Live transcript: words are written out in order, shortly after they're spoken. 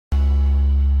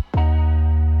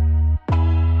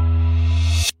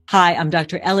Hi, I'm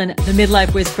Dr. Ellen, the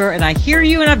Midlife Whisperer, and I hear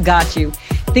you and I've got you.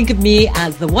 Think of me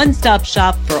as the one-stop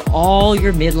shop for all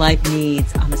your midlife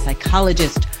needs. I'm a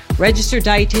psychologist, registered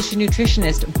dietitian,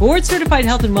 nutritionist, board-certified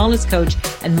health and wellness coach,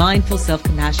 and mindful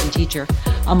self-compassion teacher.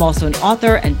 I'm also an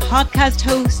author and podcast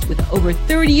host with over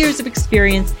 30 years of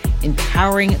experience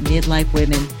empowering midlife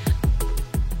women.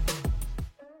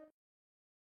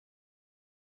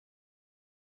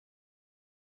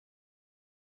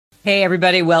 Hey,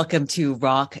 everybody. Welcome to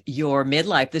Rock Your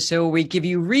Midlife, the show where we give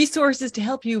you resources to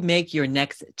help you make your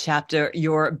next chapter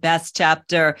your best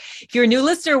chapter. If you're a new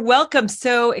listener, welcome.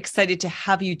 So excited to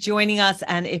have you joining us.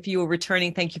 And if you are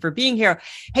returning, thank you for being here.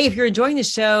 Hey, if you're enjoying the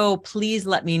show, please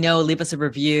let me know. Leave us a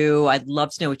review. I'd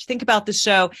love to know what you think about the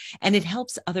show. And it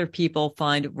helps other people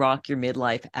find Rock Your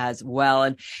Midlife as well.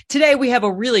 And today we have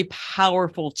a really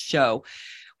powerful show.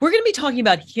 We're going to be talking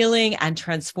about healing and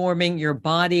transforming your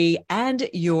body and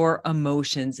your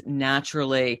emotions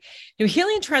naturally.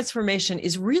 Healing and transformation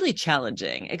is really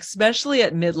challenging, especially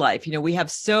at midlife. We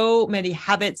have so many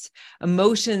habits,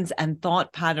 emotions, and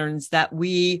thought patterns that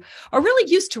we are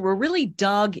really used to. We're really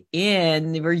dug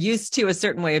in. We're used to a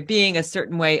certain way of being, a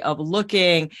certain way of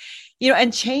looking.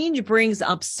 And change brings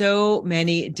up so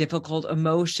many difficult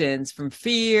emotions, from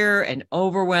fear and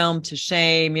overwhelm to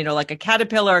shame. Like a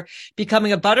caterpillar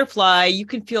becoming a butterfly, you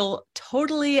can feel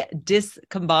totally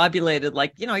discombobulated.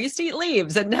 Like, I used to eat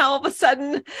leaves and now all of a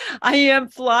sudden I am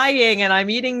flying and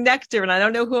I'm eating nectar and I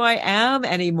don't know who I am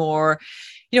anymore.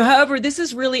 However, this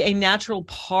is really a natural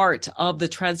part of the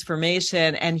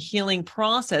transformation and healing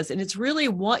process. And it's really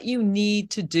what you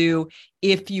need to do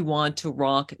if you want to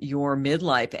rock your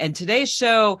midlife. And today's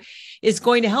show is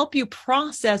going to help you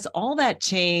process all that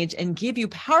change and give you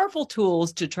powerful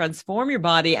tools to transform your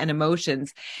body and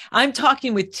emotions. I'm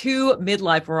talking with two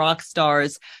midlife rock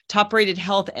stars, top-rated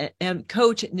health and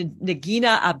coach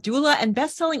Nagina Abullah and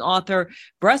bestselling author,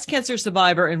 breast cancer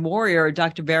survivor and warrior,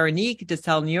 Dr. Veronique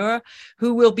Desaulniers,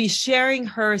 who will be sharing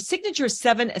her signature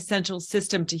 7 essential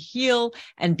system to heal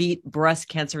and beat breast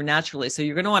cancer naturally. So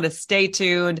you're going to want to stay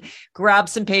tuned, grab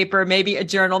some paper, maybe a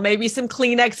journal, maybe some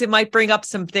Kleenex. It might bring up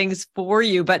some things for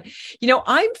you. But,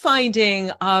 I'm finding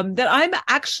that I'm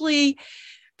actually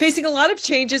facing a lot of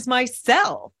changes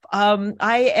myself.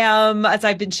 I am, as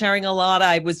I've been sharing a lot,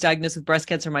 I was diagnosed with breast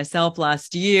cancer myself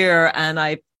last year, and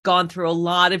I've gone through a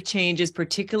lot of changes,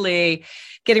 particularly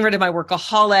getting rid of my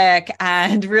workaholic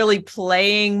and really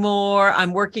playing more.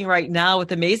 I'm working right now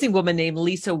with an amazing woman named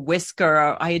Lisa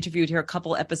Whisker. I interviewed her a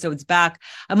couple episodes back.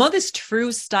 I'm on this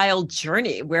true style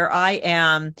journey where I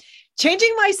am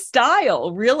changing my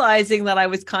style, realizing that I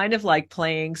was kind of like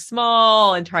playing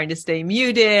small and trying to stay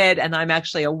muted. And I'm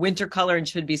actually a winter color and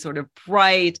should be sort of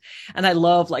bright. And I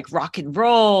love like rock and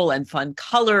roll and fun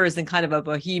colors and kind of a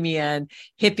bohemian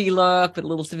hippie look with a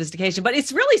little sophistication. But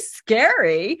it's really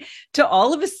scary to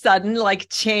all of a sudden like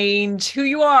change who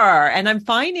you are. And I'm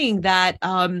finding that,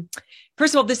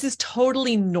 first of all, this is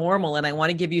totally normal. And I want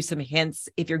to give you some hints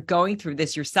if you're going through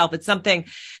this yourself. It's something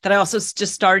that I also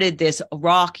just started this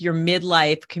Rock Your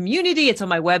Midlife community. It's on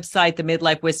my website, The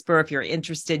Midlife Whisperer. If you're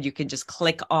interested, you can just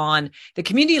click on the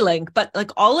community link. But like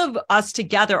all of us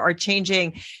together are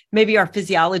changing maybe our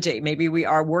physiology. Maybe we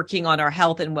are working on our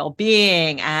health and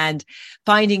well-being and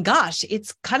finding, gosh,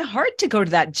 it's kind of hard to go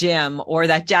to that gym or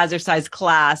that jazzercise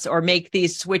class or make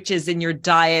these switches in your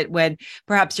diet when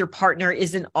perhaps your partner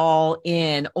isn't all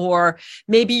in, or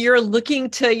maybe you're looking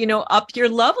to, up your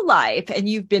love life and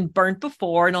you've been burnt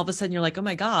before. And all of a sudden you're like, oh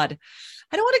my God,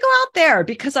 I don't want to go out there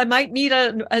because I might meet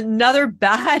another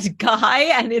bad guy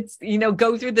and it's,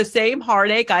 go through the same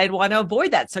heartache. I'd want to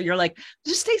avoid that. So you're like,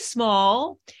 just stay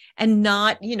small and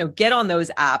not, get on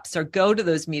those apps or go to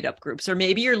those meetup groups. Or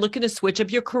maybe you're looking to switch up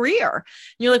your career. And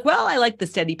you're like, well, I like the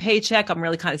steady paycheck. I'm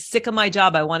really kind of sick of my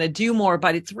job. I want to do more,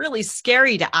 but it's really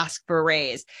scary to ask for a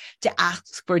raise, to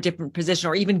ask for a different position,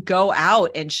 or even go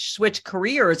out and switch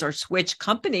careers or switch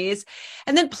companies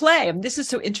and then play. And this is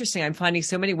so interesting. I'm finding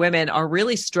so many women are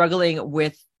really struggling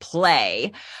with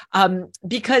play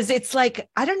because it's like,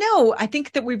 I don't know. I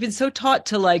think that we've been so taught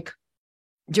to like,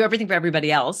 do everything for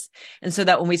everybody else. And so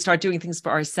that when we start doing things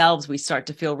for ourselves, we start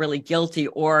to feel really guilty.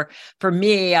 Or for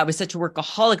me, I was such a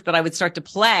workaholic that I would start to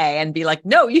play and be like,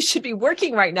 no, you should be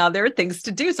working right now. There are things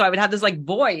to do. So I would have this like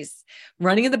voice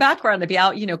running in the background. I'd be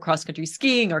out, cross country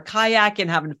skiing or kayaking,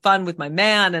 having fun with my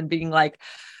man and being like,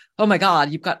 oh my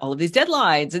God, you've got all of these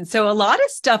deadlines. And so a lot of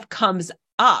stuff comes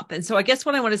up. And so I guess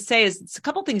what I want to say is it's a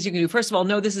couple of things you can do. First of all,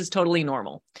 no, this is totally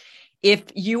normal. If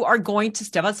you are going to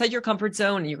step outside your comfort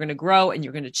zone and you're going to grow and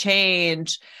you're going to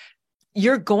change,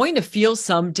 you're going to feel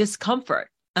some discomfort.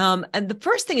 And the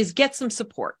first thing is get some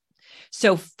support.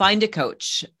 So find a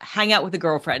coach, hang out with a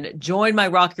girlfriend, join my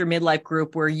Rock Your Midlife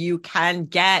group where you can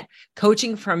get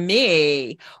coaching from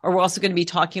me. Or we're also going to be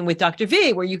talking with Dr.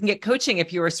 V, where you can get coaching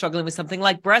if you are struggling with something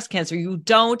like breast cancer. You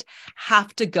don't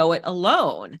have to go it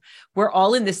alone. We're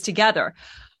all in this together.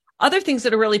 Other things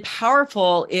that are really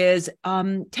powerful is take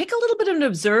a little bit of an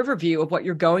observer view of what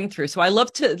you're going through. So I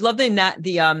love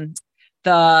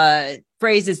the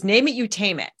phrase is name it, you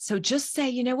tame it. So just say,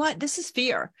 you know what, this is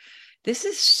fear. This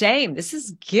is shame. This is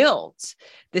guilt.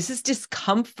 This is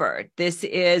discomfort. This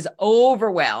is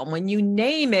overwhelm. When you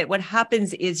name it, what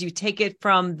happens is you take it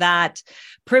from that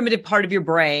primitive part of your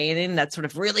brain and that's sort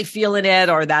of really feeling it,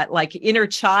 or that like inner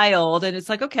child. And it's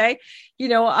like, okay,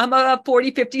 I'm a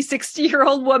 40, 50,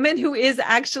 60-year-old woman who is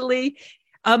actually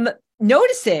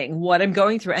noticing what I'm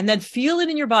going through, and then feel it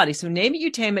in your body. So name it, you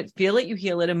tame it, feel it, you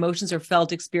heal it. Emotions are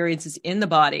felt experiences in the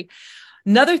body.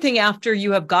 Another thing, after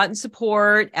you have gotten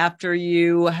support, after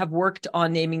you have worked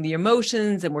on naming the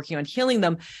emotions and working on healing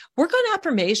them, work on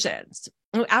affirmations.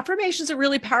 Affirmations are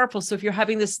really powerful. So if you're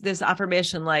having this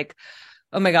affirmation like,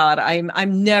 oh my God,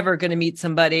 I'm never going to meet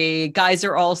somebody. Guys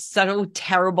are all so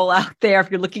terrible out there.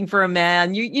 If you're looking for a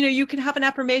man, you can have an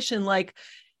affirmation like,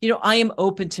 I am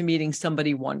open to meeting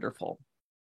somebody wonderful.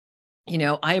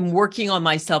 I am working on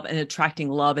myself and attracting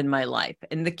love in my life.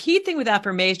 And the key thing with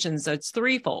affirmations, so it's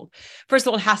threefold. First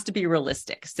of all, it has to be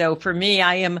realistic. So for me,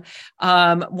 I am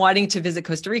wanting to visit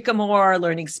Costa Rica more,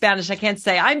 learning Spanish. I can't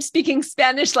say I'm speaking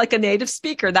Spanish like a native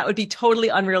speaker. That would be totally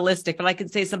unrealistic. But I can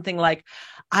say something like,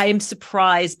 I am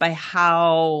surprised by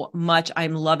how much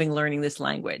I'm loving learning this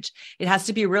language. It has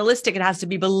to be realistic. It has to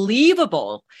be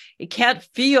believable. It can't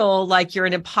feel like you're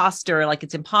an imposter, like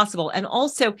it's impossible. And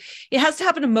also it has to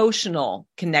have an emotional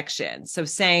connection. So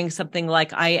saying something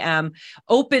like, I am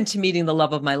open to meeting the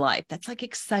love of my life. That's like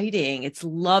exciting. It's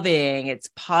loving. It's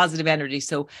positive energy.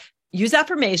 So use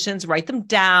affirmations, write them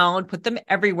down, put them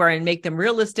everywhere, and make them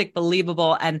realistic,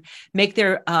 believable, and make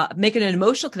it an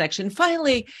emotional connection.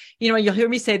 Finally, you'll hear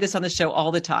me say this on the show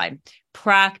all the time,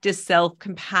 practice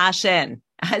self-compassion.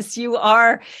 As you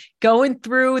are going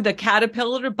through the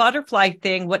caterpillar to butterfly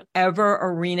thing, whatever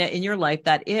arena in your life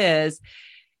that is,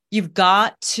 you've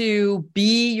got to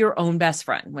be your own best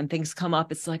friend. When things come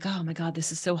up, it's like, oh my God,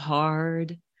 this is so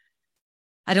hard.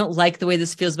 I don't like the way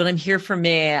this feels, but I'm here for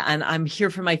me and I'm here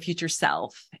for my future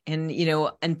self. And,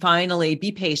 and finally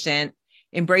be patient,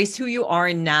 embrace who you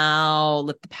are now,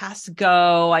 let the past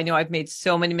go. I know I've made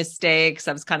so many mistakes.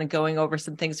 I was kind of going over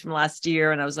some things from last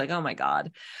year and I was like, oh my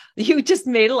God, you just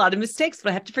made a lot of mistakes, but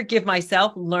I have to forgive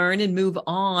myself, learn and move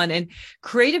on, and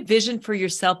create a vision for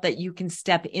yourself that you can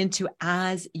step into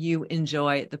as you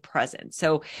enjoy the present.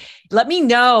 So let me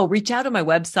know, reach out on my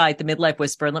website, The Midlife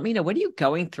Whisperer, and let me know, what are you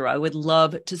going through? I would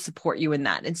love to support you in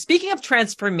that. And speaking of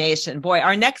transformation, boy,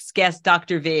 our next guest,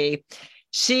 Dr. V,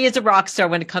 she is a rock star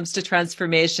when it comes to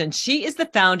transformation. She is the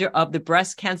founder of the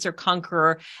Breast Cancer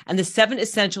Conqueror and the 7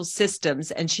 Essential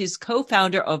Systems, and she's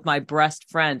co-founder of My Breast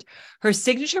Friend. Her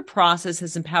signature process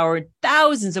has empowered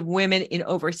thousands of women in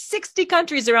over 60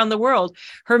 countries around the world.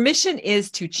 Her mission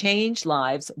is to change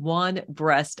lives one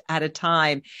breast at a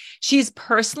time. She's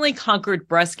personally conquered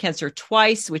breast cancer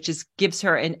twice, which gives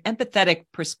her an empathetic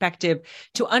perspective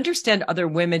to understand other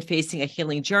women facing a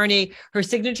healing journey. Her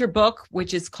signature book,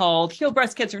 which is called Heal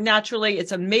Breast Cancer Naturally.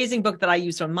 It's an amazing book that I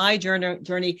used on my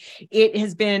journey. It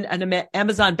has been an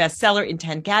Amazon bestseller in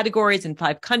 10 categories in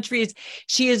 5 countries.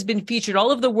 She has been featured all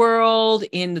over the world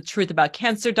in the Truth About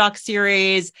Cancer doc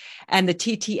series and the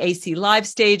TTAC live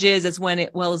stages, as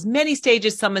well as many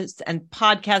stages, summits, and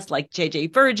podcasts like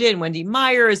JJ Virgin, Wendy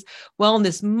Myers,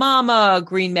 Wellness Mama,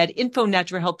 Green Med Info,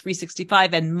 Natural Health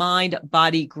 365, and Mind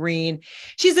Body Green.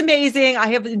 She's amazing. I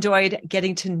have enjoyed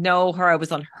getting to know her. I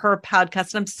was on her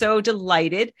podcast, and I'm so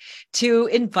delighted to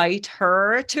invite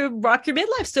her to Rock Your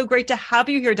Midlife. So great to have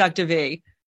you here, Dr. V.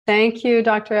 Thank you,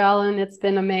 Dr. Ellen. It's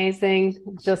been amazing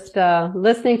just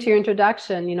listening to your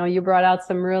introduction. You brought out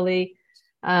some really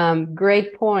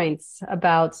great points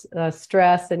about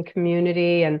stress and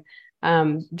community.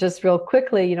 And just real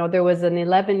quickly, there was an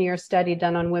 11-year study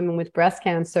done on women with breast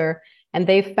cancer, and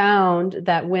they found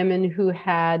that women who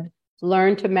had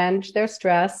learned to manage their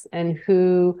stress and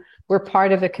who were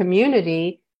part of a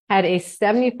community had a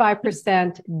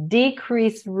 75%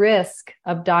 decreased risk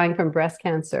of dying from breast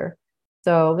cancer.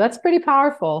 So that's pretty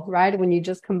powerful, right? When you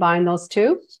just combine those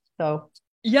two. So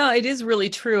yeah, it is really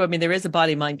true. I mean, there is a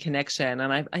body-mind connection.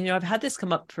 And I've had this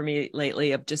come up for me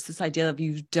lately of just this idea of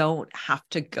you don't have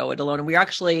to go it alone. And we're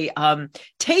actually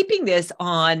taping this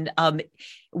on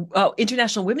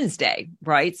International Women's Day,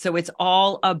 right? So it's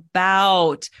all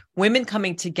about women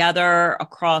coming together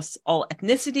across all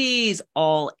ethnicities,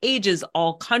 all ages,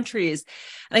 all countries.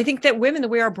 And I think that women, the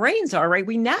way our brains are, right,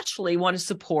 we naturally want to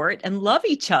support and love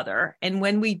each other. And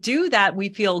when we do that, we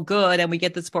feel good and we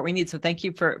get the support we need. So thank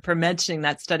you for mentioning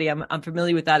that study. I'm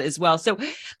familiar with that as well. So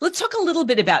let's talk a little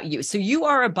bit about you. So you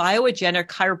are a bioidentical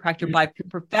chiropractor by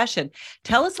profession.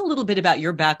 Tell us a little bit about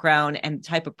your background and the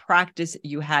type of practice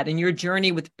you had and your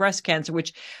journey with breast cancer,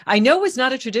 which I know was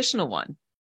not a traditional one.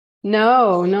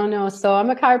 No. So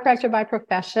I'm a chiropractor by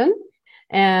profession,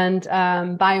 and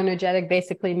bioenergetic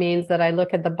basically means that I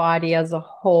look at the body as a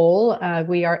whole.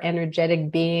 We are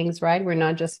energetic beings, right? We're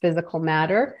not just physical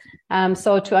matter.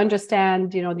 So to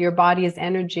understand, your body is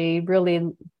energy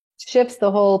really shifts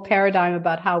the whole paradigm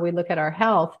about how we look at our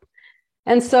health.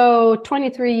 And so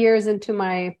 23 years into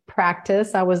my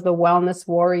practice, I was the wellness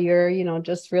warrior,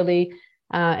 just really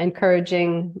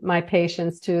encouraging my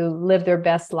patients to live their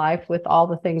best life with all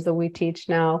the things that we teach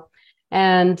now.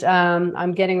 And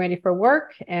I'm getting ready for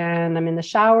work, and I'm in the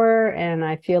shower, and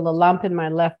I feel a lump in my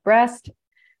left breast.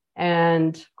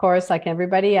 And of course, like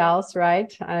everybody else,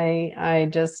 right, I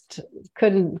just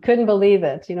couldn't believe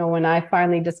it. When I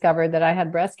finally discovered that I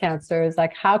had breast cancer, it's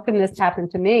like, how can this happen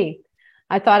to me?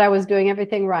 I thought I was doing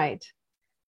everything right.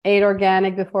 Ate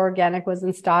organic before organic was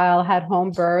in style, had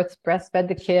home births, breastfed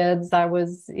the kids. I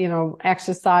was,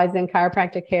 exercising,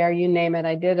 chiropractic care, you name it,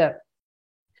 I did it.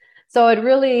 So it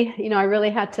really, I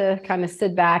really had to kind of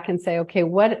sit back and say, okay,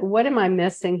 what am I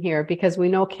missing here? Because we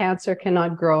know cancer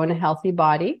cannot grow in a healthy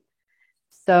body.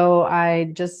 So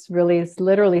I just really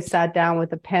literally sat down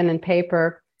with a pen and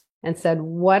paper and said,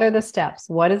 what are the steps?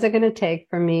 What is it going to take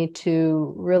for me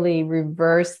to really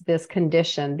reverse this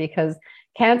condition? Because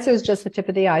cancer is just the tip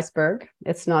of the iceberg.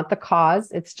 It's not the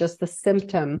cause. It's just the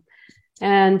symptom.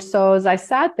 And so as I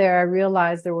sat there, I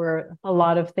realized there were a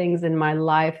lot of things in my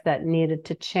life that needed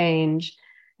to change.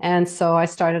 And so I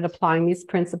started applying these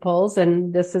principles,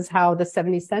 and this is how the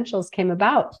 7 Essentials came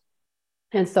about.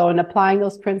 And so in applying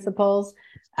those principles,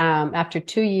 after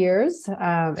 2 years,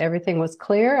 everything was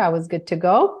clear. I was good to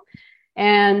go.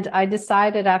 And I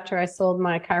decided after I sold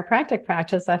my chiropractic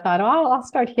practice, I thought, oh, I'll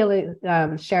start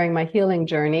sharing my healing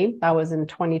journey. That was in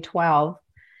 2012.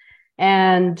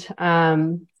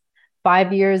 And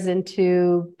 5 years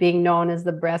into being known as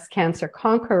the breast cancer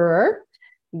conqueror,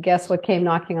 guess what came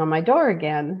knocking on my door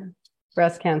again?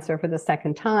 Breast cancer for the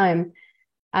second time,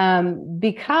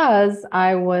 because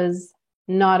I was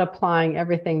not applying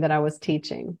everything that I was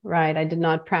teaching, right? I did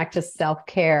not practice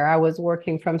self-care. I was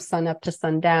working from sun up to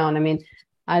sundown. I mean,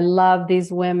 I love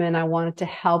these women. I wanted to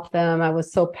help them. I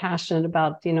was so passionate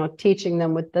about, teaching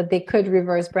them that they could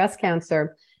reverse breast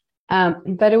cancer.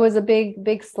 But it was a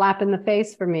big slap in the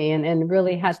face for me, and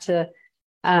really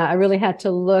I really had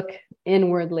to look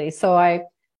inwardly. So I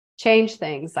changed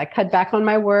things. I cut back on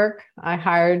my work. I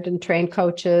hired and trained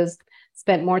coaches,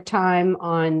 spent more time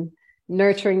on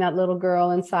nurturing that little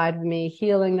girl inside of me,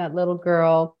 healing that little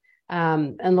girl,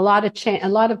 and a lot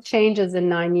of changes in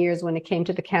 9 years when it came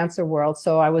to the cancer world.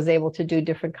 So I was able to do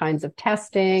different kinds of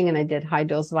testing, and I did high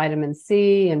dose vitamin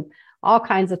C and all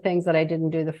kinds of things that I didn't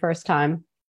do the first time.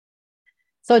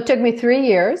 So it took me 3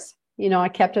 years. I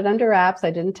kept it under wraps.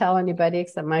 I didn't tell anybody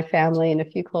except my family and a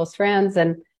few close friends.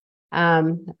 And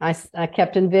I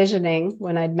kept envisioning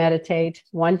when I'd meditate,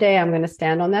 one day I'm going to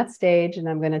stand on that stage and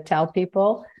I'm going to tell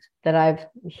people that I've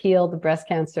healed the breast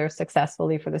cancer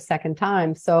successfully for the second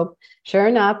time. So sure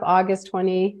enough, August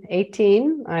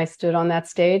 2018, I stood on that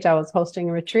stage. I was hosting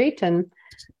a retreat and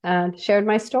shared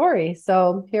my story.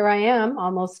 So here I am,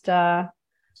 almost,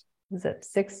 is it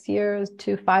 6 years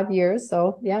to 5 years?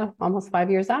 So yeah, almost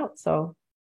 5 years out. So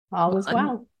all is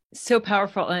well. So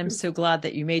powerful. And I'm so glad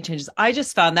that you made changes. I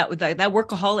just found that with that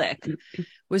workaholic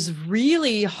was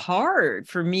really hard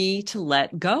for me to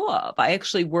let go of. I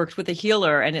actually worked with a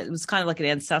healer, and it was kind of like an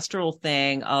ancestral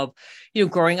thing of,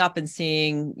 growing up and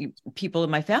seeing people in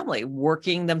my family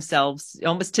working themselves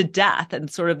almost to death.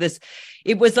 And sort of this,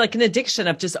 it was like an addiction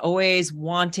of just always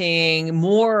wanting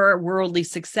more worldly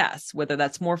success, whether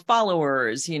that's more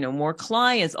followers, more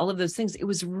clients, all of those things. It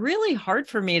was really hard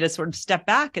for me to sort of step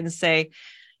back and say,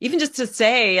 even just to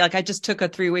say, like, I just took a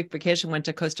 3-week vacation, went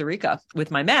to Costa Rica with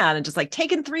my man, and just like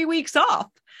taking 3 weeks off,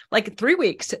 like 3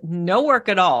 weeks, no work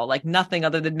at all, like nothing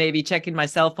other than maybe checking my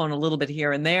cell phone a little bit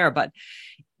here and there. But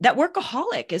that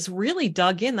workaholic is really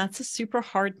dug in. That's a super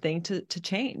hard thing to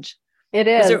change. It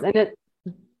is.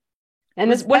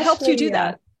 What helped you do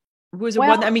that? Was it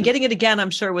one? I mean, getting it again, I'm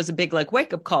sure was a big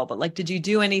wake up call, but did you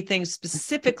do anything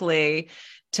specifically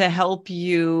to help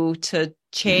you to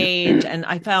change. And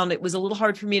I found it was a little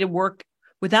hard for me to work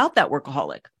without that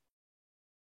workaholic.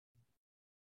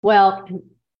 Well,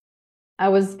 I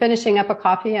was finishing up a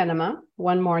coffee enema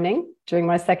one morning during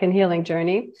my second healing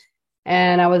journey,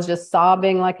 and I was just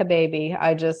sobbing like a baby.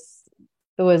 It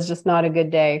was just not a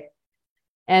good day.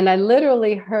 And I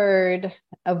literally heard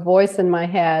a voice in my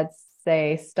head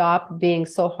say, "Stop being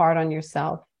so hard on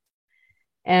yourself."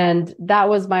 And that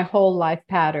was my whole life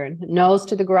pattern, nose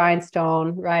to the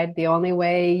grindstone, right? The only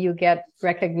way you get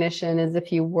recognition is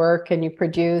if you work and you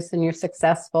produce and you're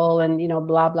successful and,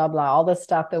 blah, blah, blah, all the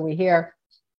stuff that we hear.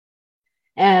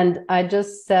 And I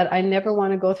just said, I never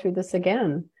want to go through this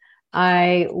again.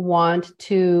 I want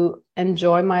to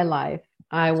enjoy my life.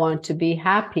 I want to be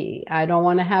happy. I don't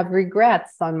want to have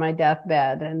regrets on my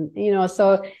deathbed. And,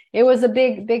 so it was a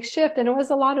big, big shift, and it was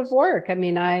a lot of work. I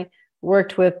mean, I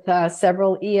worked with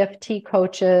several EFT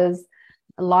coaches,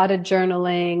 a lot of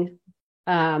journaling.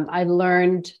 I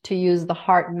learned to use the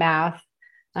heart math,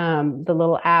 the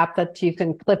little app that you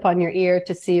can clip on your ear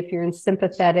to see if you're in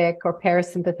sympathetic or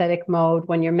parasympathetic mode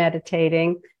when you're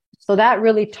meditating. So that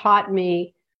really taught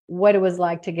me what it was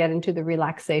like to get into the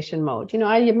relaxation mode.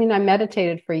 I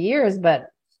meditated for years, but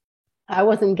I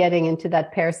wasn't getting into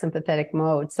that parasympathetic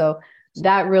mode. So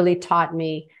that really taught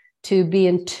me to be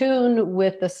in tune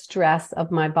with the stress of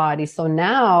my body. So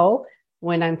now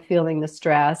when I'm feeling the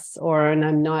stress and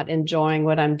I'm not enjoying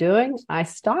what I'm doing, I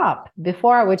stop.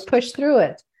 Before I would push through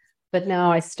it, but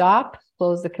now I stop,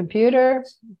 close the computer,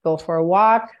 go for a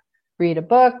walk, read a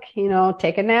book,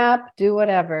 take a nap, do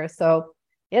whatever. So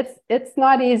it's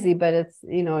not easy, but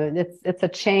it's a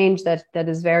change that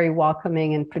is very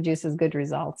welcoming and produces good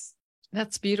results.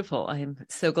 That's beautiful. I am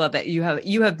so glad that you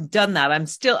have done that.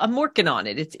 I'm working on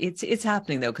it. It's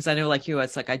happening though. Cause I know like you,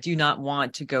 it's like, I do not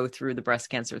want to go through the breast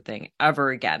cancer thing ever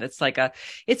again. It's like a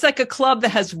club that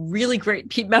has really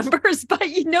great members, but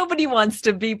nobody wants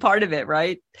to be part of it.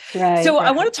 Right. Right. So right.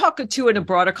 I want to talk to in a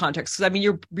broader context. Cause I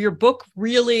mean, your book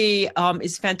really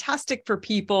is fantastic for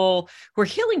people who are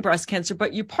healing breast cancer,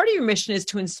 but part of your mission is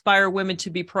to inspire women to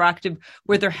be proactive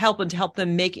with their help and to help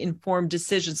them make informed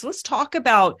decisions. So let's talk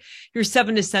about your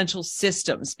 7 essential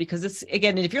systems, because it's,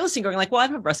 again, and if you're listening going like, well, I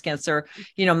have breast cancer,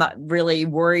 I'm not really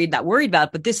worried about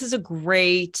it, but this is a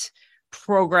great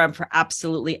program for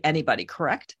absolutely anybody,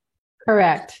 correct?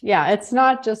 Correct. Yeah. It's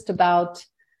not just about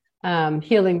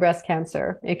healing breast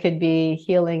cancer. It could be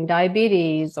healing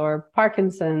diabetes or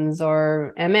Parkinson's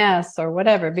or MS or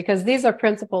whatever, because these are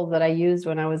principles that I used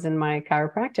when I was in my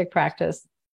chiropractic practice.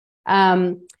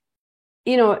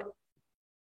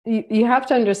 You have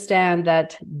to understand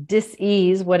that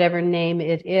dis-ease, whatever name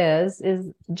it is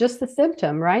just the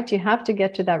symptom, right? You have to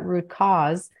get to that root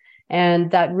cause.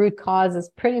 And that root cause is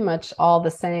pretty much all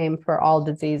the same for all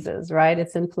diseases, right?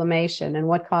 It's inflammation. And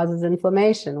what causes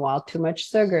inflammation? Well, too much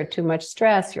sugar, too much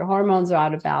stress, your hormones are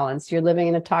out of balance, you're living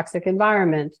in a toxic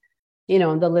environment,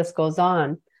 the list goes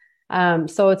on.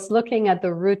 So it's looking at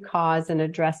the root cause and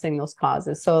addressing those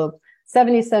causes. So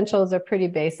 7 essentials are pretty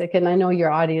basic, and I know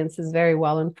your audience is very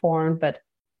well informed, but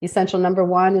essential number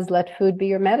 1 is let food be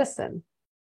your medicine.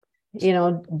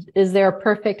 Is there a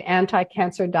perfect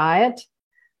anti-cancer diet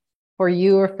for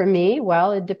you or for me?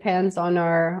 Well, it depends on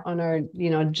our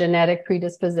genetic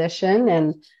predisposition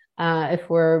and if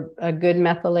we're a good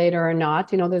methylator or not.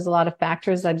 There's a lot of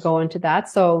factors that go into that.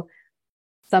 So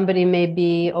somebody may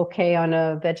be okay on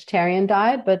a vegetarian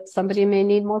diet, but somebody may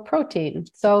need more protein.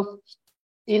 So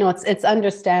it's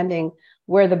understanding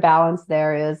where the balance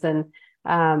there is. And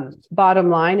bottom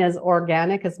line is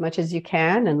organic as much as you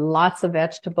can and lots of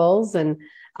vegetables. And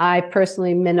I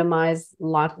personally minimize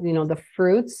the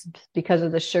fruits because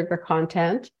of the sugar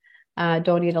content.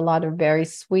 Don't eat a lot of very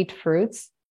sweet fruits.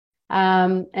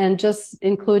 And just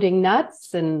including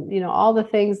nuts and, all the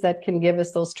things that can give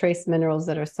us those trace minerals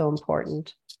that are so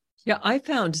important. Yeah, I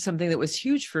found something that was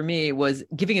huge for me was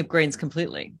giving up grains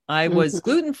completely. I was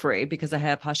gluten-free because I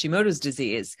have Hashimoto's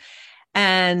disease.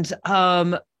 And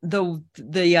the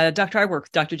doctor I work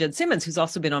with, Dr. Jen Simmons, who's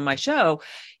also been on my show,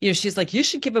 she's like, you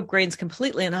should give up grains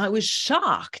completely. And I was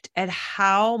shocked at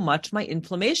how much my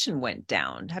inflammation went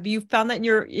down. Have you found that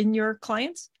in your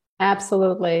clients?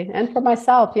 Absolutely. And for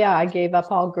myself, yeah, I gave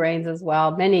up all grains as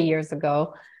well many years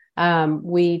ago.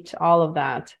 Wheat, all of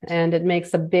that. And it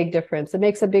makes a big difference. It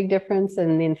makes a big difference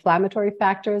in the inflammatory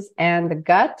factors and the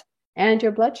gut and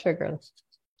your blood sugar.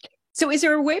 So is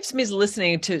there a way for somebody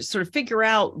listening to sort of figure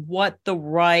out what the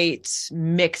right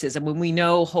mix is? And when we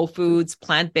know whole foods,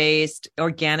 plant-based,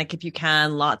 organic, if you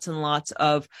can, lots and lots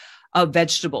of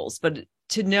vegetables, but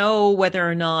to know whether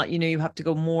or not, you have to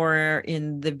go more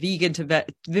in the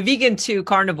vegan to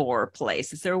carnivore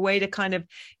place. Is there a way to kind of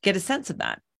get a sense of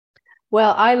that?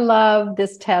 Well, I love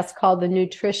this test called the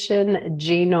nutrition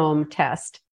genome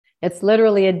test. It's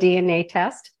literally a DNA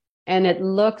test, and it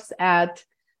looks at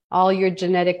all your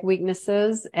genetic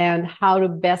weaknesses and how to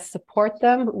best support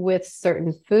them with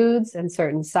certain foods and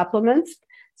certain supplements.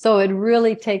 So it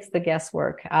really takes the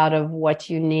guesswork out of what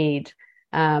you need.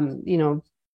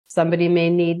 Somebody may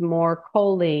need more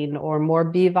choline or more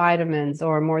B vitamins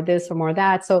or more this or more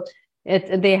that. So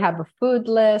they have a food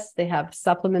list, they have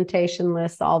supplementation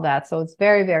lists, all that. So it's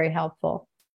very, very helpful.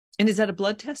 And is that a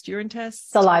blood test, urine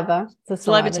test? Saliva. It's a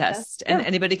saliva test. And yeah.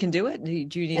 Anybody can do it? Do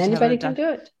you need anybody to have can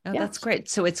do it? Oh, yeah. That's great.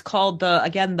 So it's called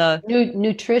the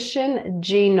nutrition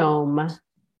genome.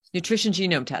 Nutrition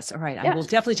genome test. All right. I will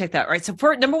definitely check that. All right. So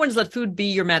number one is let food be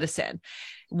your medicine.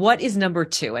 What is number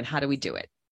two and how do we do it?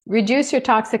 Reduce your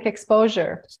toxic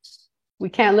exposure. We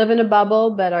can't live in a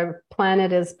bubble, but our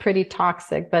planet is pretty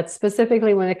toxic. But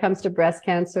specifically when it comes to breast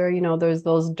cancer, there's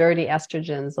those dirty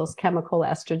estrogens, those chemical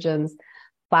estrogens,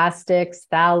 plastics,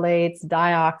 phthalates,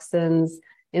 dioxins,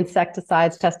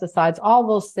 insecticides, pesticides, all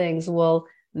those things will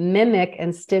mimic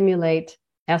and stimulate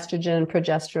estrogen and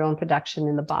progesterone production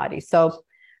in the body. So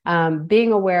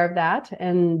being aware of that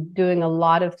and doing a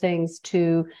lot of things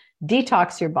to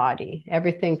detox your body,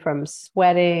 everything from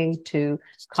sweating to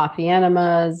coffee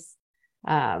enemas,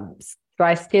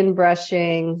 dry skin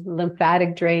brushing,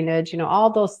 lymphatic drainage,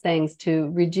 all those things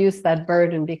to reduce that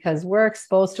burden because we're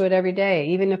exposed to it every day.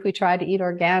 Even if we try to eat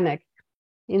organic,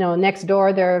 next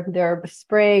door, they're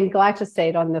spraying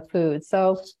glyphosate on the food.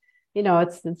 So,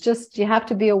 it's just, you have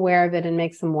to be aware of it and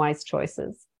make some wise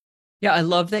choices. Yeah, I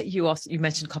love that you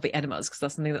mentioned coffee enemas because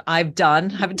that's something that I've done.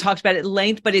 I haven't talked about it at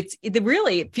length, but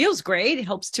it feels great. It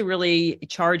helps to really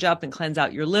charge up and cleanse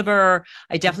out your liver.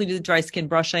 I definitely do the dry skin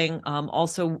brushing.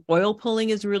 Also, oil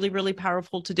pulling is really, really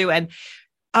powerful to do. And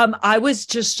I was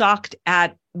just shocked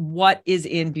at what is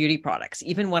in beauty products.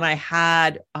 Even when I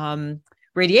had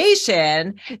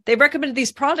radiation, they recommended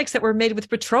these products that were made with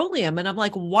petroleum. And I'm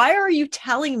like, why are you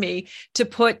telling me to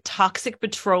put toxic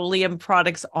petroleum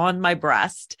products on my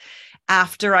breast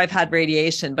after I've had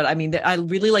radiation? But I mean, I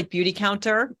really like Beauty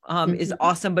Counter is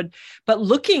awesome. But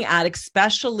looking at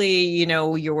especially,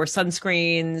 your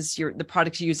sunscreens, the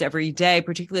products you use every day,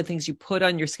 particularly the things you put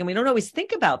on your skin, we don't always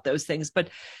think about those things, but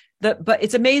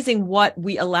it's amazing what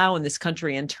we allow in this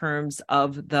country in terms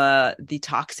of the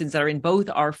toxins that are in both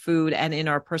our food and in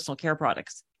our personal care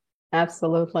products.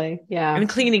 Absolutely. Yeah. And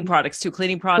cleaning products too,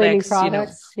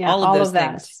 yeah, all of those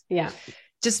things. Yeah.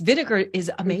 Just vinegar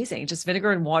is amazing. Just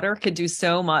vinegar and water can do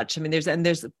so much. I mean,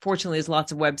 there's fortunately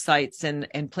lots of websites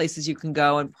and places you can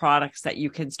go and products that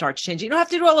you can start changing. You don't have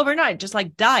to do it all overnight. Just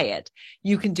like diet,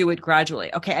 you can do it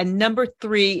gradually. Okay. And number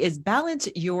three is balance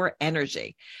your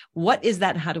energy. What is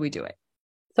that? And how do we do it?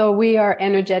 So we are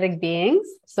energetic beings.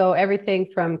 So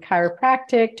everything from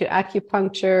chiropractic to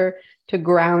acupuncture to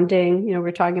grounding,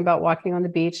 we're talking about walking on the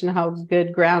beach and how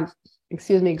good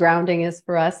grounding is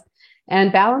for us.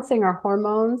 And balancing our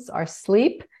hormones, our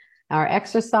sleep, our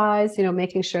exercise,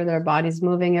 making sure that our body's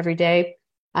moving every day.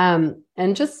 And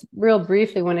just real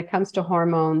briefly, when it comes to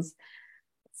hormones,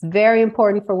 it's very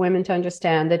important for women to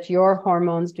understand that your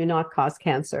hormones do not cause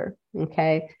cancer.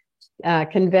 Okay.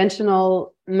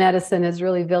 Conventional medicine has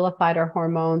really vilified our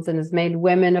hormones and has made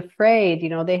women afraid.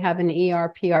 They have an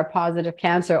ER/PR positive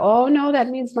cancer. Oh no, that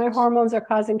means my hormones are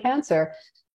causing cancer.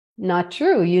 Not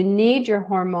true. You need your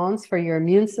hormones for your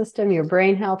immune system, your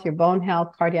brain health, your bone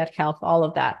health, cardiac health, all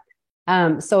of that.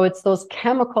 So it's those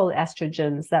chemical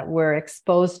estrogens that we're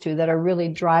exposed to that are really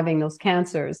driving those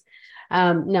cancers.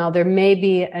 Now, there may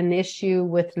be an issue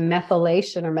with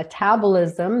methylation or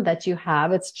metabolism that you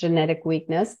have. It's genetic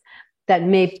weakness that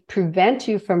may prevent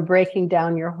you from breaking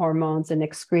down your hormones and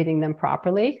excreting them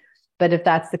properly. But if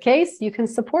that's the case, you can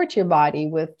support your body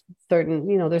with certain,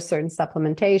 there's certain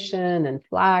supplementation and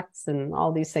flax and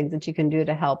all these things that you can do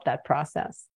to help that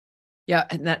process. Yeah.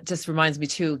 And that just reminds me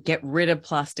too, get rid of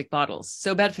plastic bottles.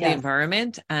 So bad for the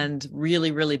environment and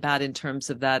really, really bad in terms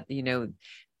of that,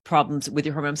 problems with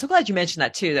your hormones. I'm so glad you mentioned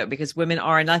that too, though, because women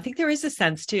are, and I think there is a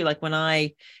sense too, like when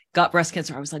I got breast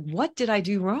cancer, I was like, what did I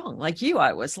do wrong? Like you,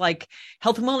 I was like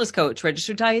health and wellness coach,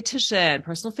 registered dietitian,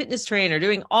 personal fitness trainer,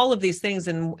 doing all of these things.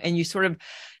 And you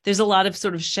there's a lot of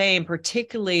sort of shame,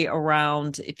 particularly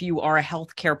around if you are a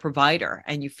healthcare provider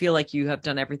and you feel like you have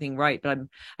done everything right. But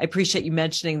I appreciate you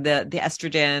mentioning the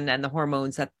estrogen and the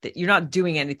hormones that you're not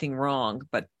doing anything wrong,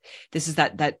 but this is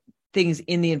that things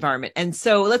in the environment. And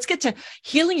so let's get to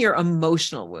healing your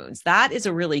emotional wounds. That is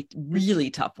a really, really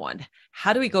tough one.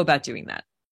 How do we go about doing that?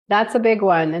 That's a big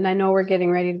one. And I know we're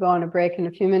getting ready to go on a break in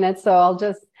a few minutes. So I'll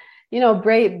just,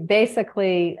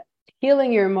 basically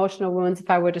healing your emotional wounds, if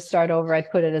I were to start over,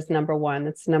 I'd put it as number one.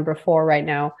 It's number four right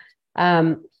now.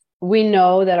 We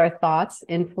know that our thoughts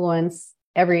influence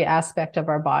every aspect of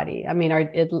our body. I mean,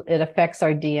 it affects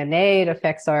our DNA. It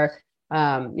affects our,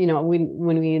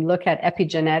 when we look at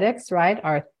epigenetics, right?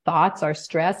 Our thoughts, our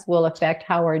stress will affect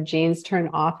how our genes turn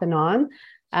off and on.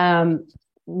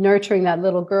 Nurturing that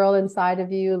little girl inside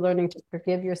of you, learning to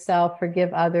forgive yourself,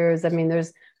 forgive others. I mean,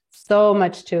 there's so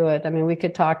much to it. I mean, we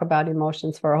could talk about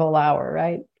emotions for a whole hour,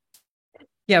 right?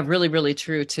 Yeah, really, really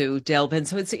true to delve in.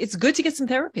 So it's good to get some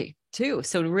therapy too.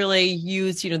 So to really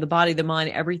use, the body, the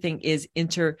mind, everything is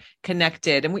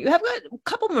interconnected. And we have a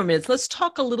couple more minutes. Let's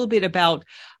talk a little bit about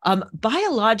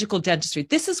biological dentistry.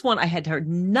 This is one I had heard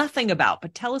nothing about,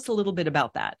 but tell us a little bit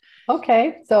about that.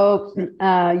 Okay. So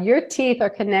your teeth are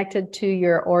connected to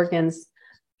your organs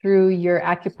through your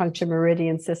acupuncture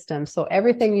meridian system. So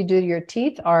everything you do to your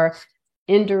teeth are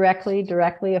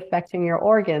directly affecting your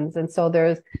organs. And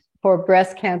so for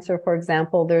breast cancer, for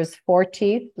example, there's 4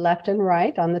 teeth, left and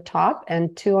right on the top,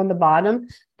 and 2 on the bottom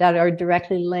that are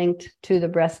directly linked to the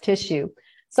breast tissue.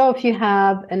 So if you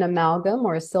have an amalgam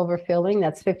or a silver filling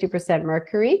that's 50%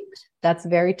 mercury, that's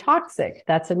very toxic.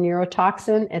 That's a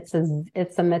neurotoxin. It's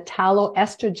a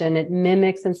metalloestrogen. It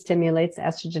mimics and stimulates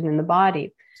estrogen in the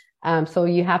body. So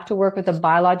you have to work with a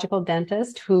biological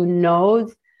dentist who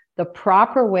knows the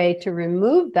proper way to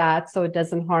remove that so it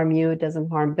doesn't harm you, it doesn't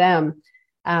harm them.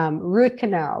 Root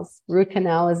canals. Root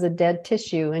canal is a dead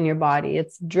tissue in your body.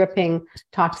 It's dripping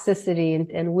toxicity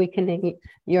and weakening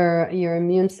your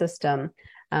immune system.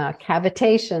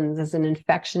 Cavitations is an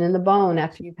infection in the bone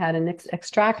after you've had an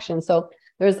extraction. So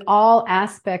there's all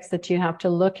aspects that you have to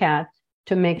look at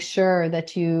to make sure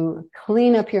that you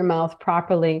clean up your mouth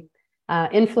properly.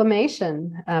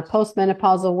 Inflammation.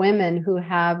 Postmenopausal women who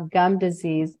have gum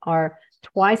disease are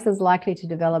twice as likely to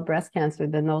develop breast cancer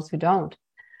than those who don't.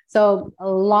 So a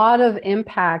lot of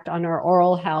impact on our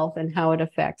oral health and how it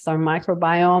affects our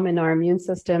microbiome and our immune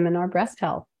system and our breast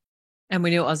health. And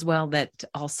we know as well that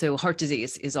also heart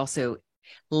disease is also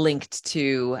linked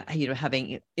to,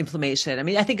 having inflammation. I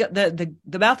mean, I think the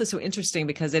mouth is so interesting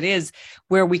because it is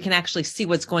where we can actually see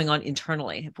what's going on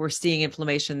internally. If we're seeing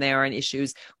inflammation there and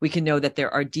issues, we can know that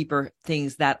there are deeper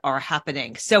things that are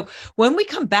happening. So when we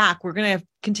come back, we're going to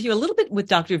continue a little bit with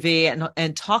Dr. V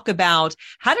and talk about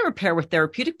how to repair with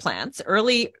therapeutic plants,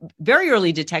 very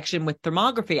early detection with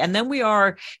thermography. And then we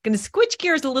are going to switch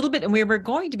gears a little bit and we're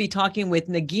going to be talking with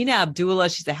Nagina Abullah.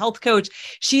 She's a health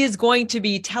coach. She is going to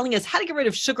be telling us how to get rid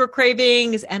of sugar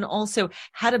cravings and also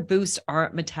how to boost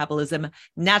our metabolism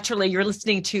naturally. You're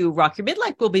listening to Rock Your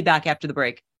Midlife. We'll be back after the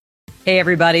break. Hey,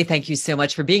 everybody. Thank you so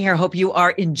much for being here. Hope you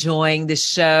are enjoying the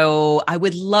show. I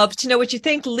would love to know what you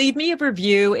think. Leave me a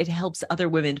review. It helps other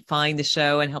women find the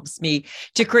show and helps me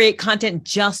to create content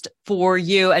just for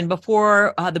you. And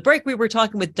before the break, we were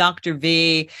talking with Dr.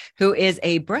 V, who is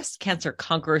a breast cancer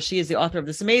conqueror. She is the author of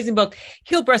this amazing book,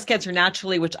 Heal Breast Cancer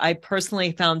Naturally, which I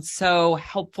personally found so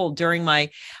helpful during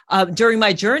my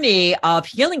journey of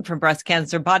healing from breast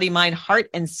cancer, body, mind, heart,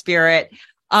 and spirit.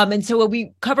 And so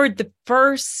we covered the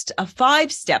first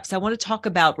 5 steps. I want to talk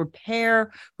about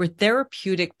repair with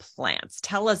therapeutic plants.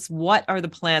 Tell us, what are the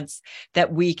plants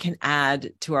that we can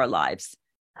add to our lives?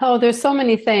 Oh, there's so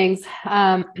many things.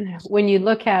 When you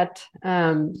look at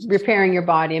repairing your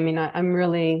body, I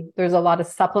mean, there's a lot of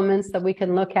supplements that we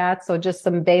can look at. So just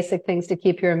some basic things to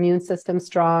keep your immune system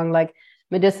strong, like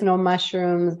medicinal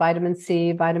mushrooms, vitamin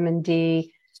C, vitamin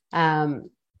D.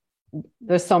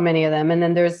 There's so many of them. And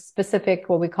then there's specific,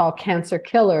 what we call cancer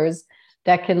killers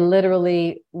that can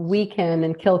literally weaken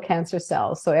and kill cancer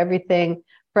cells. So everything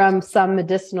from some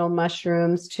medicinal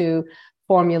mushrooms to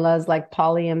formulas like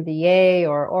poly-MBA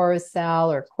or Oracel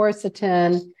or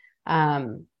quercetin,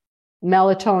 melatonin.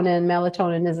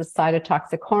 Melatonin is a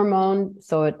cytotoxic hormone.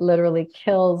 So it literally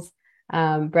kills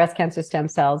breast cancer stem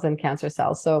cells and cancer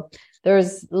cells. So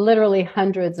there's literally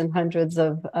hundreds and hundreds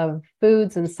of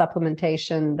foods and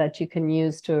supplementation that you can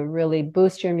use to really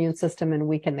boost your immune system and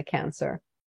weaken the cancer.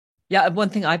 Yeah, one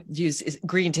thing I use is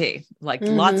green tea,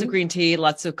 lots of green tea,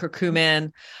 lots of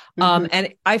curcumin.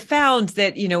 And I found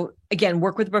that, again,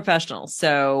 work with professionals.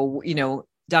 So,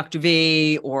 Dr.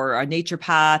 V or a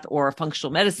naturopath or a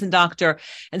functional medicine doctor.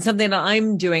 And something that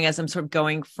I'm doing as I'm sort of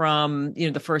going from,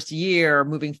 the first year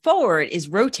moving forward is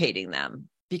rotating them.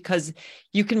 Because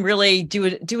you can really do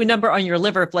a number on your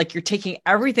liver if you're taking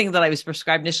everything that I was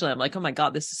prescribed initially. I'm like, oh my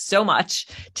God, this is so much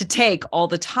to take all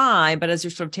the time. But as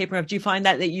you're sort of tapering off, do you find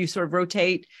that you sort of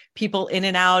rotate people in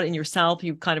and out and yourself?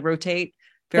 You kind of rotate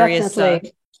various.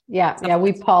 Definitely. Yeah.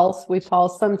 We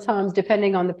pulse sometimes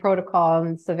depending on the protocol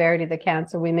and severity of the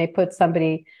cancer. We may put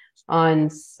somebody on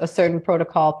a certain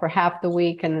protocol for half the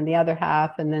week and then the other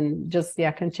half, and then just,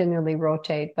 continually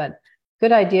rotate. But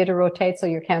good idea to rotate so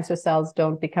your cancer cells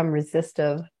don't become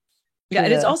resistive. Yeah,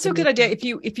 and it's also a good idea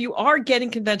if you are getting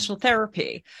conventional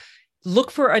therapy,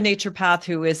 look for a naturopath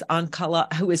who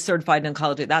is certified in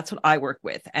oncology. That's what I work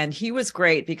with. And he was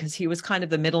great because he was kind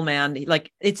of the middleman.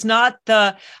 Like, it's not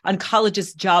the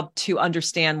oncologist's job to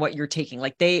understand what you're taking.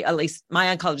 Like, at least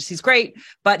my oncologist, he's great,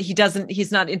 but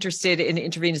he's not interested in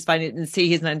intravenous vitamin C.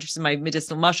 He's not interested in my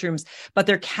medicinal mushrooms, but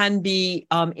there can be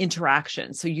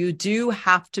interaction. So you do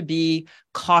have to be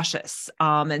cautious.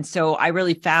 And so I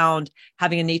really found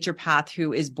having a naturopath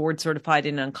who is board certified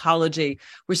in oncology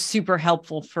was super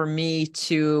helpful for me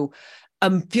to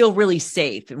feel really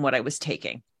safe in what I was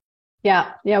taking.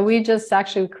 Yeah. We just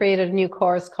actually created a new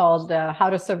course called How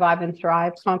to Survive and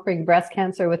Thrive, Conquering Breast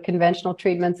Cancer with Conventional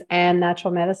Treatments and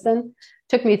Natural Medicine.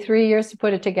 Took me 3 years to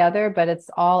put it together, but it's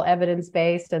all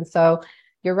evidence-based. And so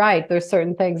you're right. There's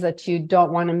certain things that you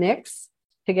don't want to mix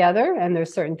together, and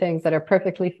there's certain things that are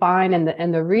perfectly fine.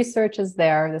 And the research is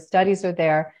there. The studies are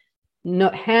there.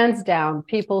 No, hands down,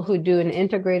 people who do an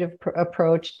integrative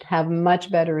approach have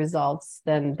much better results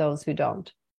than those who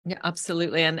don't. Yeah,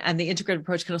 absolutely. And the integrative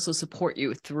approach can also support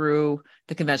you through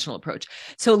the conventional approach.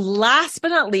 So last but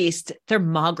not least,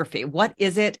 thermography. What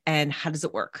is it and how does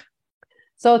it work?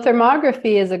 So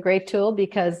thermography is a great tool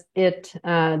because it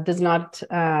does not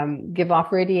give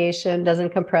off radiation,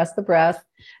 doesn't compress the breast.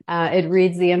 It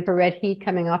reads the infrared heat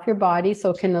coming off your body,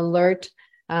 so it can alert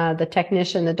the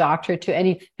technician, the doctor, to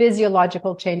any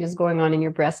physiological changes going on in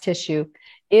your breast tissue.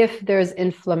 If there's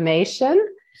inflammation,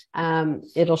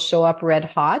 it'll show up red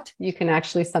hot. You can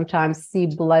actually sometimes see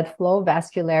blood flow,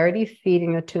 vascularity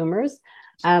feeding the tumors.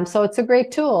 So it's a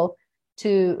great tool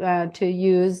to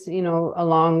use,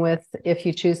 along with, if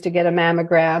you choose to get a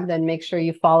mammogram, then make sure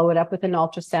you follow it up with an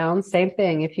ultrasound. Same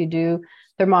thing. If you do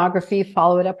thermography,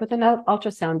 follow it up with an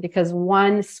ultrasound, because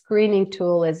one screening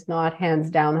tool is not hands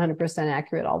down 100%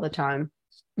 accurate all the time.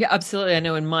 Yeah, absolutely. I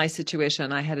know in my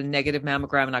situation, I had a negative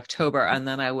mammogram in October, and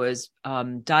then I was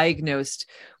diagnosed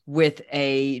with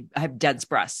I have dense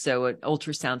breasts, so an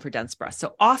ultrasound for dense breasts.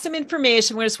 So awesome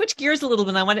information. We're going to switch gears a little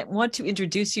bit. I want to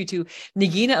introduce you to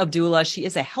Nagina Abullah. She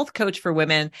is a health coach for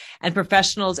women and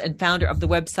professionals and founder of the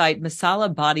website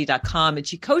masalabody.com. And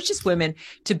she coaches women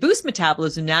to boost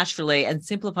metabolism naturally and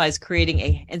simplify creating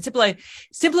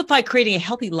a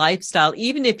healthy lifestyle.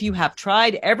 Even if you have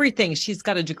tried everything, she's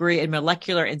got a degree in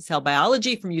molecular and cell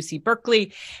biology from UC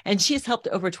Berkeley, and she has helped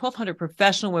over 1,200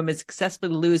 professional women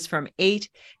successfully lose from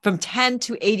 10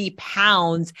 to 80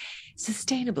 pounds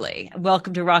sustainably.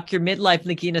 Welcome to Rock Your Midlife,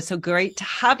 Nagina. So great to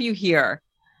have you here.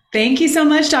 Thank you so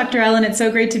much, Dr. Ellen. It's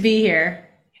so great to be here.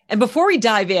 And before we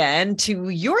dive into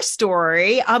your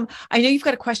story, I know you've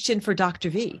got a question for Dr.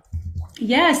 V.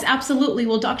 Yes, absolutely.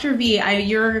 Well, Dr. V,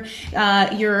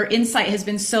 your insight has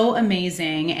been so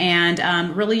amazing,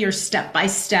 and really your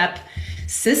step-by-step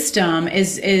system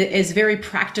is very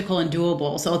practical and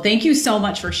doable. So thank you so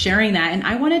much for sharing that. And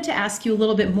I wanted to ask you a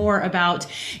little bit more about,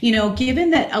 given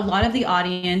that a lot of the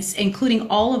audience, including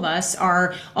all of us,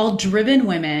 are all driven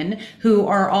women who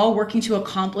are all working to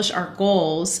accomplish our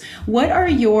goals, what are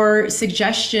your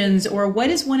suggestions, or what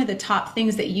is one of the top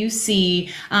things that you see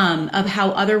of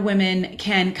how other women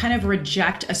can kind of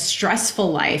reject a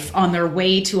stressful life on their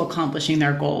way to accomplishing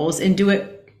their goals and do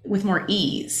it with more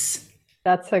ease?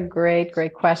 That's a great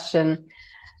question.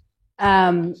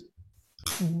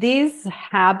 These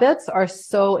habits are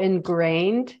so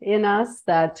ingrained in us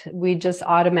that we just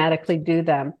automatically do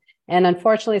them. And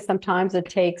unfortunately, sometimes it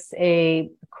takes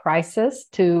a crisis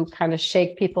to kind of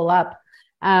shake people up.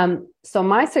 So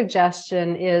my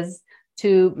suggestion is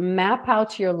to map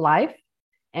out your life,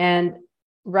 and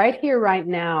right here, right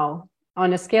now,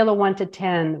 on a scale of 1 to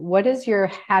 10, what is your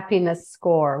happiness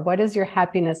score? What is your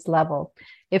happiness level?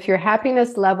 If your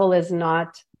happiness level is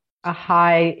not a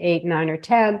high 8, 9, or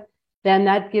 10, then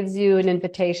that gives you an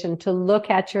invitation to look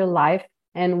at your life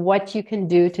and what you can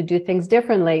do to do things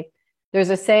differently. There's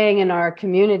a saying in our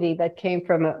community that came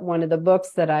from one of the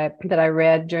books that I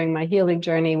read during my healing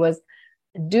journey was,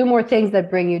 do more things that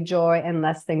bring you joy and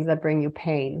less things that bring you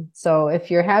pain. So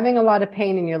if you're having a lot of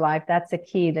pain in your life, that's a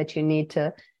key that you need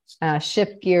to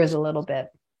shift gears a little bit.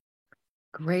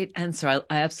 Great answer. I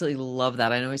absolutely love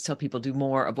that. I always tell people, do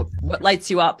more of what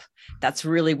lights you up. That's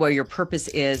really where your purpose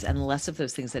is, and less of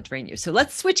those things that drain you. So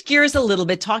let's switch gears a little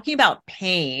bit, talking about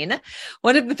pain.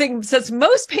 One of the things that's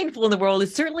most painful in the world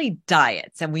is certainly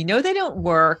diets. And we know they don't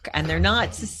work and they're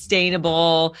not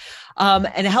sustainable.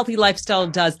 And a healthy lifestyle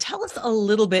does. Tell us a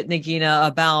little bit, Nagina,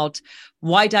 about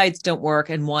why diets don't work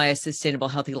and why a sustainable,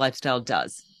 healthy lifestyle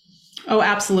does. Oh,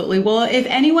 absolutely. Well, if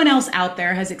anyone else out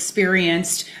there has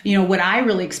experienced, what I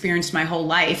really experienced my whole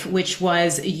life, which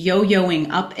was yo-yoing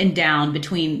up and down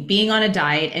between being on a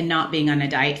diet and not being on a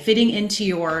diet, fitting into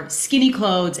your skinny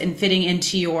clothes and fitting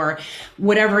into your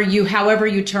however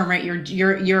you term it,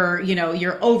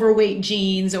 your overweight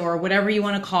jeans or whatever you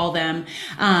want to call them.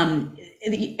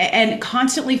 And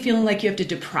constantly feeling like you have to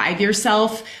deprive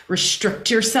yourself, restrict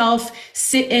yourself,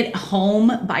 sit at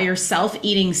home by yourself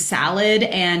eating salad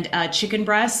and chicken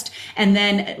breast, and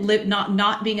then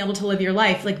not being able to live your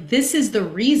life. Like, this is the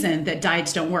reason that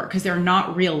diets don't work, because they're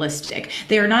not realistic.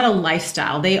 They are not a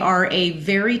lifestyle. They are a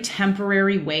very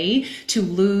temporary way to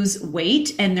lose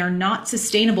weight, and they're not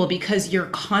sustainable because you're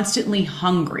constantly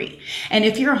hungry. And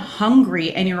if you're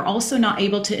hungry and you're also not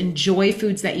able to enjoy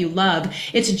foods that you love,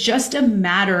 it's just a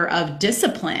matter of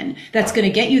discipline that's going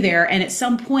to get you there. And at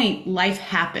some point, life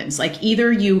happens. Like,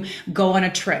 either you go on a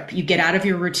trip, you get out of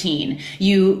your routine,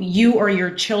 you or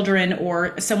your children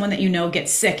or someone that you know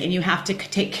gets sick, and you have to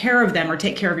take care of them or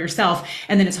take care of yourself.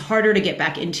 And then it's harder to get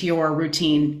back into your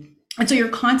routine. And so you're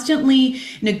constantly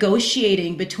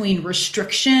negotiating between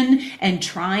restriction and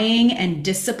trying and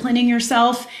disciplining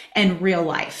yourself and real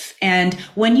life. And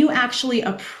when you actually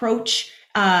approach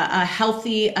a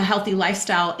healthy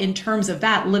lifestyle in terms of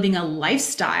that, living a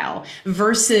lifestyle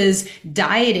versus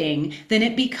dieting, then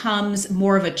it becomes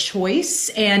more of a choice,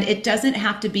 and it doesn't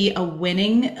have to be a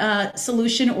winning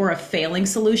solution or a failing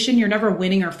solution. You're never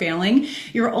winning or failing.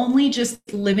 You're only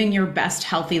just living your best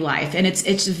healthy life. And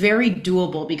it's very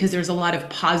doable, because there's a lot of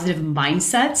positive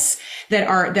mindsets that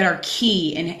are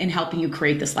key in helping you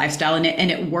create this lifestyle, and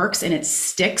it works and it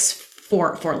sticks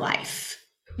for life.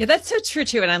 Yeah, that's so true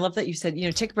too. And I love that you said,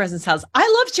 chicken breast and salad. I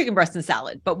love chicken breast and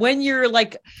salad, but when you're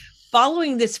like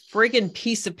following this friggin'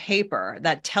 piece of paper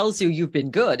that tells you you've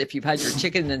been good, if you've had your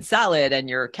chicken and salad and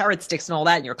your carrot sticks and all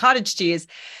that and your cottage cheese,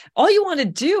 all you want to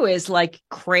do is like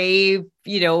crave,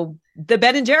 the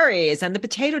Ben and Jerry's and the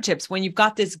potato chips when you've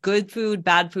got this good food,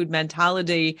 bad food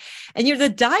mentality. And the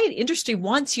diet industry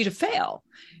wants you to fail.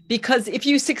 Because if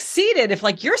you succeeded, if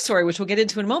like your story, which we'll get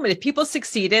into in a moment, if people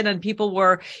succeeded and people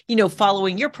were,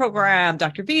 following your program,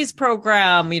 Dr. V's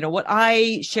program, what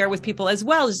I share with people as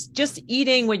well is just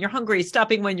eating when you're hungry,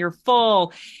 stopping when you're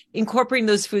full, incorporating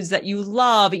those foods that you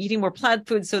love, eating more plant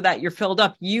foods so that you're filled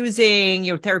up,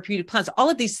 using, therapeutic plants, all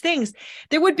of these things,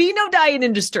 there would be no diet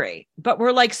industry. But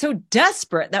we're like so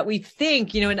desperate that we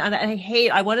think, and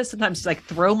I want to sometimes like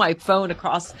throw my phone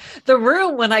across the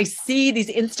room when I see these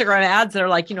Instagram ads that are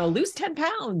like, lose 10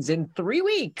 pounds in 3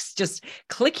 weeks, just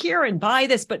click here and buy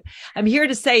this. But I'm here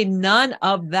to say none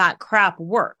of that crap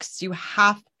works. You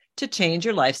have to change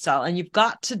your lifestyle, and you've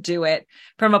got to do it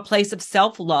from a place of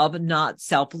self-love, not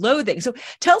self-loathing. So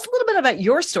tell us a little bit about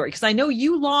your story, because I know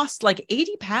you lost like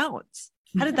 80 pounds.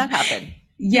 How did that happen?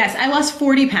 Yes, I lost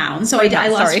 40 pounds. So I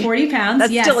lost 40 pounds.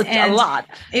 That's still a lot.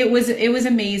 It was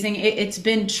amazing. It's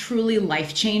been truly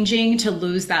life-changing to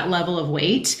lose that level of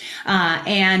weight.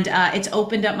 And it's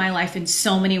opened up my life in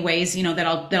so many ways, that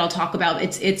I'll talk about.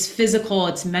 It's physical,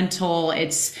 it's mental,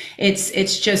 it's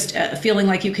just feeling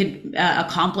like you could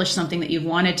accomplish something that you've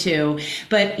wanted to.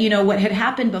 But, what had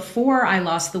happened before I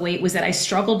lost the weight was that I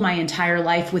struggled my entire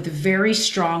life with very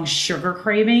strong sugar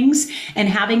cravings and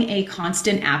having a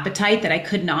constant appetite that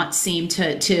I could not seem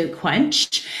to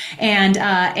quench. And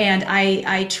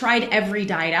I tried every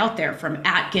diet out there, from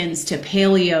Atkins to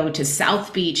paleo to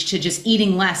South Beach to just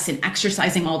eating less and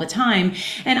exercising all the time.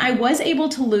 And I was able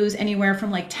to lose anywhere from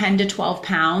like 10 to 12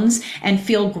 pounds and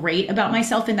feel great about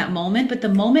myself in that moment. But the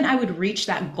moment I would reach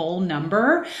that goal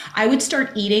number, I would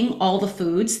start eating all the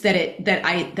foods that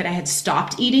I had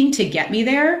stopped eating to get me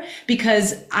there,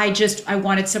 because I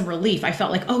wanted some relief. I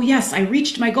felt like, oh yes, I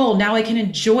reached my goal. Now I can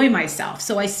enjoy myself.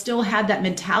 So I still had that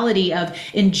mentality of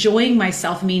enjoying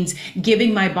myself means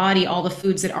giving my body all the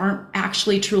foods that aren't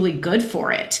actually truly good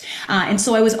for it. And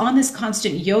so I was on this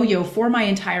constant yo-yo for my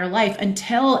entire life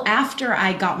until after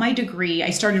I got my degree.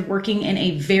 I started working in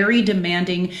a very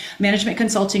demanding management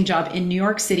consulting job in New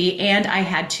York City, and I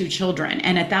had 2 children.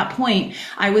 And at that point,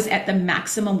 I was at the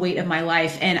maximum weight of my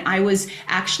life, and I was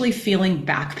actually feeling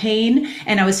back pain,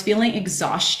 and I was feeling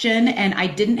exhaustion, and I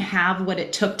didn't have what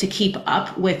it took to keep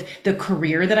up with the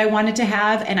career that I wanted to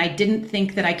have. And I didn't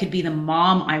think that I could be the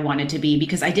mom I wanted to be,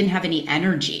 because I didn't have any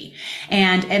energy.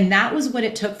 And that was what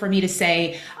it took for me to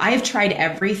say, I have tried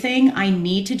everything. I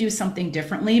need to do something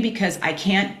differently, because I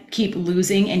can't keep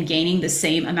losing and gaining the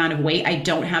same amount of weight. I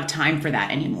don't have time for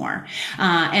that anymore.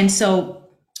 And so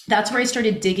that's where I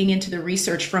started digging into the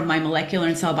research from my molecular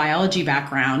and cell biology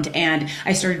background. And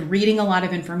I started reading a lot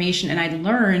of information, and I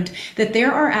learned that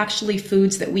there are actually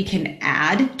foods that we can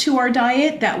add to our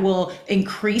diet that will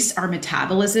increase our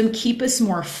metabolism, keep us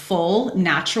more full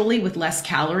naturally with less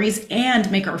calories, and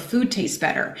make our food taste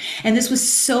better. And this was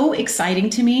so exciting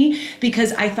to me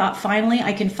because I thought finally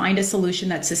I can find a solution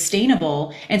that's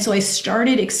sustainable. And so I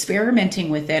started experimenting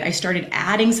with it. I started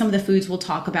adding some of the foods we'll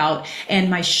talk about, and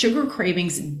my sugar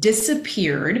cravings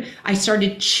disappeared. I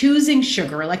started choosing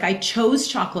sugar. Like, I chose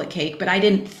chocolate cake, but I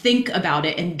didn't think about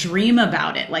it and dream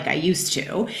about it like I used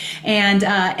to. And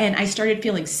I started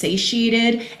feeling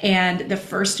satiated. And the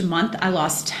first month I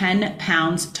lost 10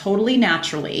 pounds totally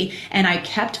naturally. And I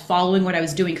kept following what I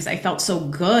was doing because I felt so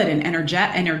good and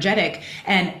energetic.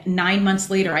 And 9 months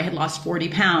later, I had lost 40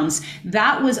 pounds.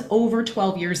 That was over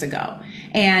 12 years ago.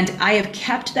 And I have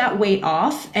kept that weight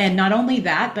off. And not only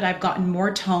that, but I've gotten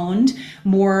more toned,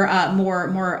 more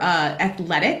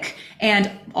athletic,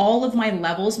 and all of my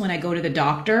levels when I go to the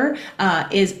doctor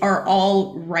are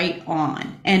all right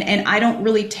on. And I don't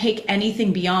really take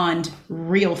anything beyond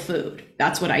real food.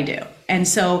 That's what I do. And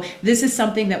so this is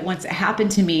something that once it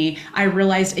happened to me, I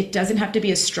realized it doesn't have to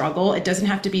be a struggle. It doesn't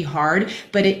have to be hard,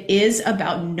 but it is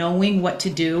about knowing what to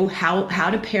do, how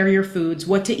to pair your foods,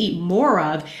 what to eat more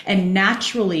of. And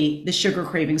naturally the sugar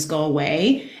cravings go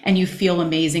away and you feel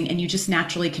amazing, and you just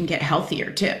naturally can get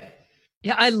healthier too.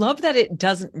 Yeah, I love that it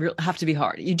doesn't have to be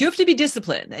hard. You do have to be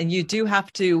disciplined, and you do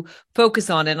have to focus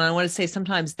on it. And I want to say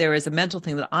sometimes there is a mental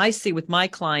thing that I see with my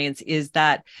clients is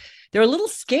that they're a little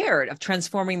scared of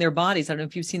transforming their bodies. I don't know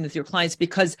if you've seen this with your clients,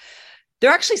 because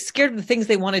they're actually scared of the things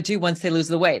they want to do once they lose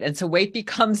the weight. And so weight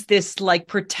becomes this like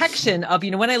protection of,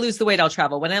 when I lose the weight, I'll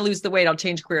travel. When I lose the weight, I'll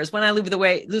change careers. When I lose the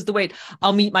weight,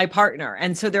 I'll meet my partner.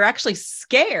 And so they're actually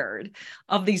scared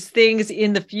of these things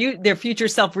in their future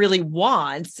self really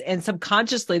wants. And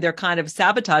subconsciously, they're kind of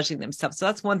sabotaging themselves. So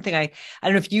that's one thing I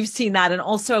don't know if you've seen that. And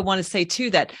also I want to say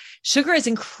too, that sugar is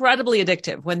incredibly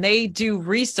addictive. When they do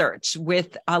research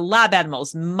with lab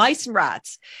animals, mice and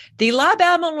rats, the lab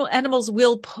animals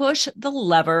will push the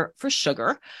lever for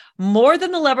sugar more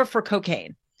than the lever for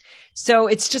cocaine. So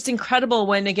it's just incredible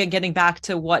when, again, getting back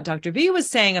to what Dr. V was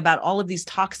saying about all of these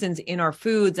toxins in our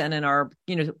foods and in our,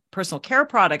 personal care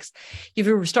products, if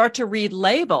you start to read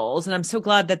labels, and I'm so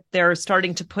glad that they're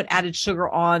starting to put added sugar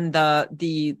on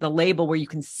the label where you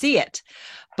can see it.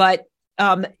 But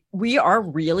we are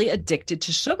really addicted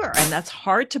to sugar, and that's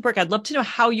hard to break. I'd love to know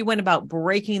how you went about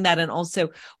breaking that. And also,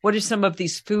 what are some of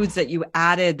these foods that you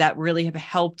added that really have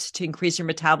helped to increase your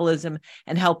metabolism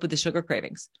and help with the sugar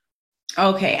cravings?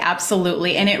 Okay,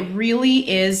 absolutely. And it really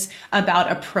is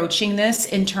about approaching this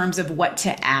in terms of what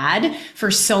to add for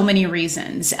so many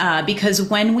reasons. Because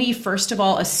when we, first of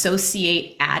all,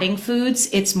 associate adding foods,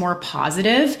 it's more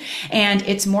positive, and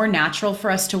it's more natural for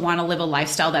us to want to live a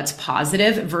lifestyle that's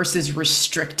positive versus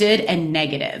restricted and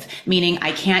negative, meaning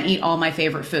I can't eat all my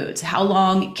favorite foods. How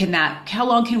long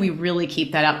can we really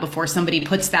keep that up before somebody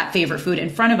puts that favorite food in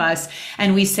front of us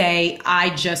and we say, I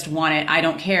just want it, I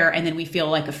don't care, and then we feel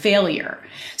like a failure?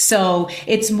 So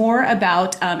it's more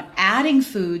about adding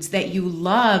foods that you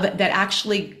love that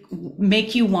actually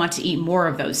make you want to eat more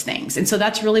of those things. And so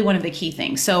that's really one of the key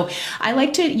things. So I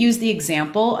like to use the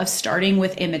example of starting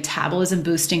with a metabolism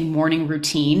boosting morning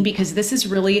routine, because this is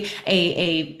really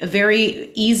a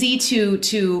very easy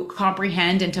to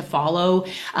comprehend and to follow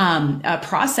a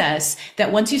process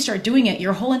that once you start doing it,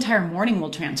 your whole entire morning will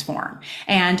transform.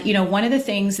 And, one of the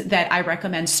things that I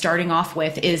recommend starting off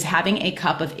with is having a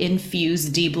cup of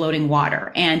infused debloating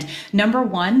water. And number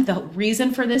one, the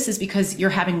reason for this is because you're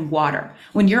having water.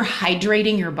 When you're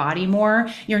hydrating your body more,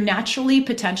 you're naturally,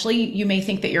 potentially, you may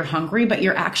think that you're hungry, but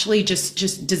you're actually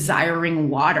just desiring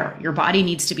water. Your body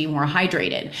needs to be more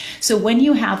hydrated. So when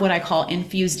you have what I call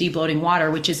infused debloating water,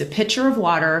 which is a pitcher of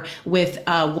water with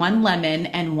 1 lemon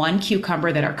and 1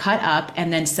 cucumber that are cut up,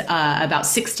 and then about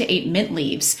 6 to 8 mint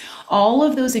leaves, all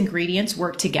of those ingredients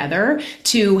work together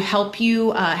to help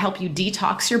you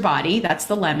detox your body. That's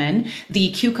the lemon.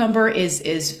 The cucumber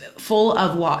is full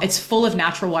of water. It's full of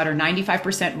natural water,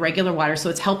 95% regular water. So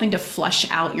it's helping to flush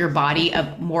out your body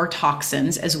of more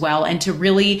toxins as well, and to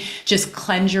really just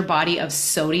cleanse your body of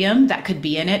sodium that could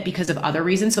be in it because of other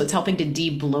reasons. So it's helping to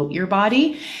de-bloat your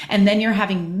body. And then you're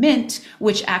having mint,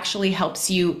 which actually helps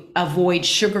you avoid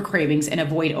sugar cravings and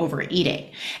avoid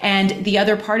overeating. And the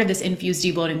other part of this infused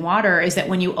debloating water is that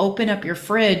when you open up your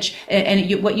fridge,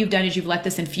 what you've done is you've let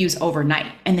this infuse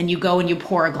overnight, and then you go and you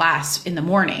pour a glass in the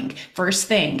morning, first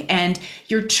thing, and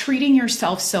you're treating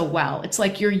yourself so well. It's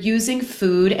like like you're using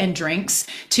food and drinks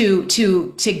to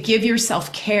give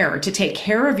yourself care, to take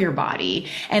care of your body,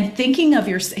 and thinking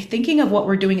of what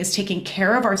we're doing is taking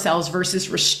care of ourselves versus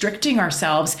restricting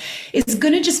ourselves is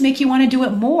going to just make you want to do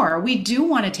it more. We do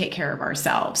want to take care of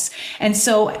ourselves. And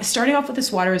so starting off with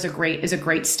this water is a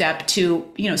great step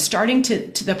to, starting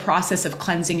to the process of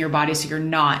cleansing your body so you're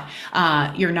not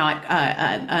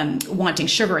wanting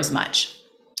sugar as much.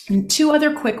 And two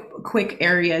other quick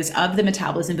areas of the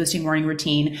metabolism boosting morning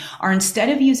routine are, instead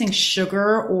of using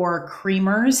sugar or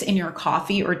creamers in your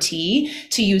coffee or tea,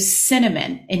 to use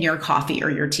cinnamon in your coffee or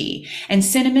your tea. And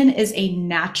cinnamon is a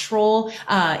natural,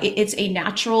 it's a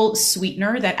natural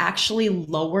sweetener that actually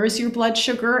lowers your blood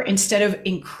sugar instead of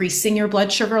increasing your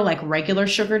blood sugar like regular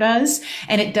sugar does.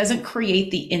 And it doesn't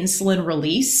create the insulin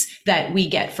release that we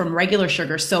get from regular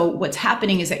sugar. So what's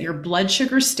happening is that your blood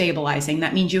sugar is stabilizing.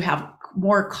 That means you have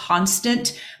more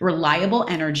constant, reliable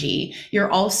energy.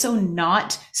 You're also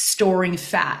not storing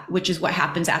fat, which is what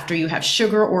happens after you have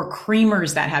sugar or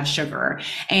creamers that have sugar.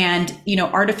 And,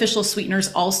 artificial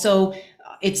sweeteners also,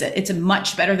 it's a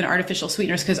much better than artificial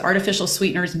sweeteners, because artificial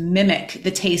sweeteners mimic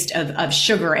the taste of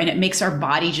sugar, and it makes our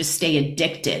body just stay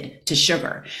addicted to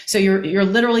sugar. So you're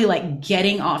literally like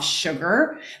getting off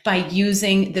sugar by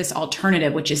using this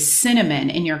alternative, which is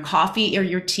cinnamon, in your coffee or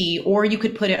your tea, or you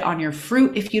could put it on your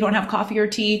fruit if you don't have coffee or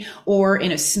tea, or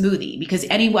in a smoothie, because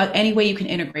any way you can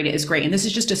integrate it is great. And this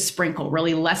is just a sprinkle,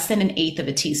 really less than 1/8 of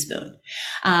a teaspoon.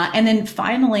 And then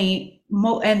finally,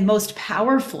 and most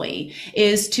powerfully,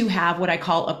 is to have what I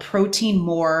call a protein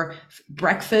more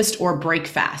breakfast or break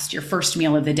fast, your first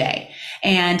meal of the day.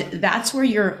 And that's where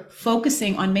you're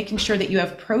focusing on making sure that you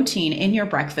have protein in your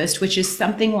breakfast, which is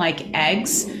something like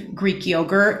eggs, Greek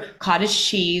yogurt, cottage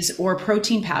cheese, or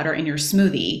protein powder in your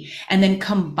smoothie, and then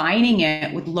combining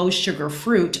it with low sugar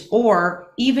fruit, or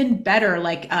even better,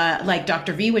 like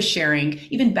Dr. V was sharing,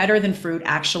 even better than fruit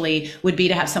actually would be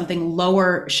to have something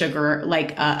lower sugar,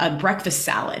 like a breakfast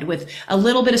salad with a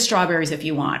little bit of strawberries if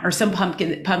you want, or some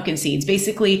pumpkin seeds,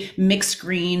 basically mixed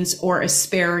greens or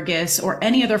asparagus or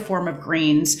any other form of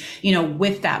greens,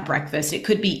 with that breakfast. It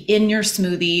could be in your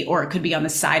smoothie, or it could be on the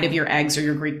side of your eggs or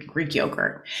your Greek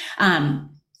yogurt.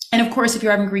 And of course, if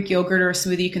you're having Greek yogurt or a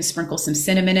smoothie, you can sprinkle some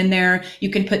cinnamon in there. You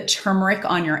can put turmeric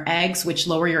on your eggs, which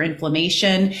lower your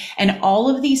inflammation. And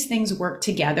all of these things work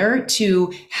together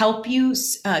to help you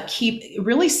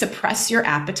really suppress your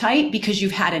appetite, because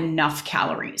you've had enough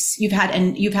calories. You've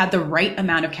had the right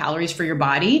amount of calories for your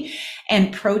body.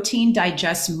 And protein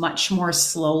digests much more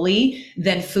slowly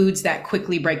than foods that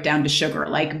quickly break down to sugar,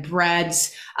 like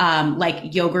breads,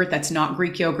 like yogurt that's not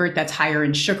Greek yogurt, that's higher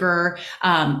in sugar,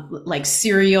 like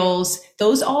cereals.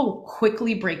 Those all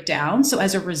quickly break down. So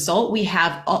as a result, we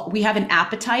have an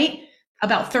appetite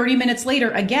about 30 minutes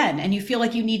later again, and you feel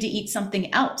like you need to eat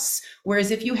something else. Whereas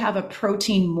if you have a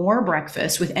protein more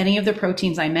breakfast with any of the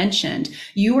proteins I mentioned,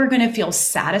 you are going to feel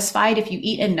satisfied if you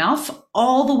eat enough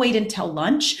all the way until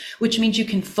lunch, which means you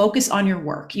can focus on your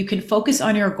work. You can focus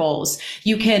on your goals.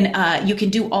 You can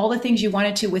do all the things you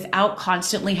wanted to without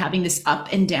constantly having this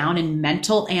up and down in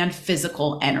mental and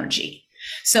physical energy.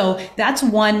 So that's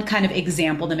one kind of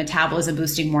example, the metabolism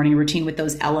boosting morning routine with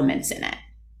those elements in it.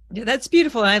 Yeah, that's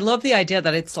beautiful. And I love the idea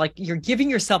that it's like you're giving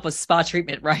yourself a spa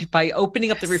treatment, right? By opening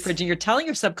up the refrigerator, you're telling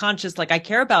your subconscious, like, I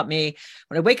care about me.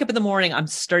 When I wake up in the morning, I'm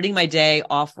starting my day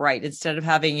off right. Instead of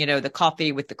having, the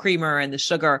coffee with the creamer and the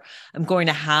sugar, I'm going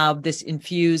to have this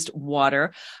infused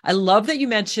water. I love that you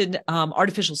mentioned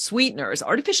artificial sweeteners.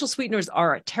 Artificial sweeteners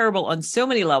are terrible on so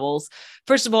many levels.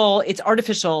 First of all, it's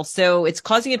artificial. So it's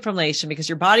causing inflammation because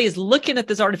your body is looking at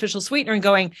this artificial sweetener and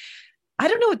going, I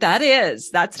don't know what that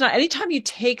is. That's not, anytime you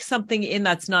take something in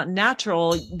that's not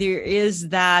natural, there is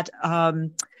that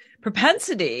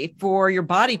propensity for your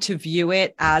body to view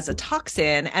it as a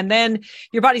toxin. And then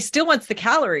your body still wants the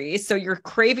calories. So you're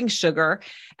craving sugar.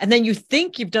 And then you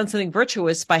think you've done something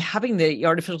virtuous by having the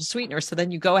artificial sweetener. So then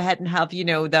you go ahead and have,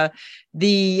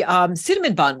 the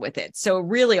cinnamon bun with it. So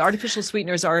really artificial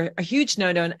sweeteners are a huge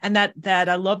no-no. And that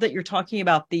I love that you're talking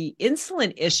about the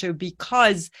insulin issue,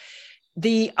 because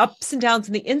the ups and downs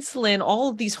in the insulin, all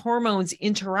of these hormones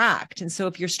interact. And so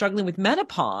if you're struggling with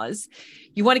menopause,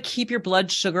 you want to keep your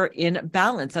blood sugar in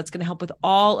balance. That's going to help with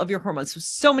all of your hormones.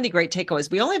 So many great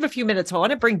takeaways. We only have a few minutes. So I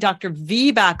want to bring Dr.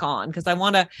 V back on, because I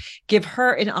want to give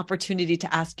her an opportunity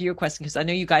to ask you a question, because I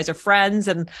know you guys are friends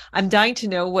and I'm dying to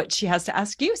know what she has to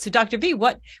ask you. So Dr. V,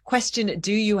 what question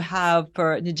do you have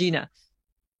for Nagina?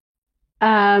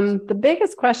 The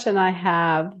biggest question I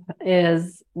have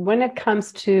is, when it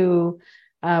comes to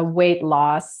weight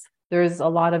loss, there's a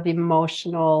lot of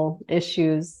emotional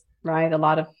issues, right? A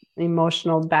lot of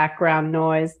emotional background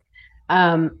noise.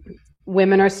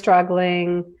 women are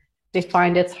struggling. They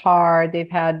find it's hard. They've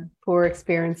had poor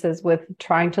experiences with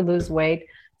trying to lose weight.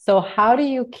 So how do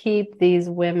you keep these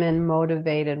women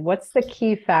motivated? What's the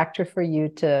key factor for you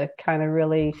to kind of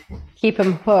really keep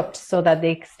them hooked so that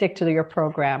they stick to your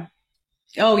program?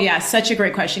 Oh yeah, such a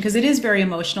great question, because it is very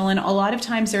emotional. And a lot of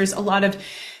times there's a lot of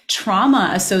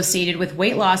trauma associated with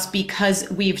weight loss because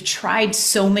we've tried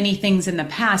so many things in the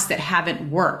past that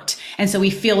haven't worked. And so we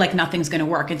feel like nothing's going to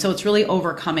work. And so it's really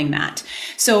overcoming that.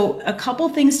 So a couple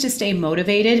things to stay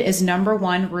motivated is, number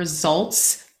one,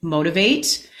 results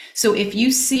motivate. So if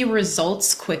you see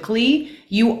results quickly,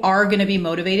 you are going to be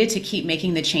motivated to keep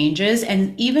making the changes.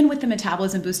 And even with the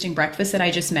metabolism boosting breakfast that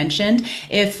I just mentioned,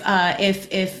 if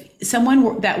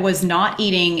someone that was not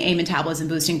eating a metabolism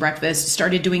boosting breakfast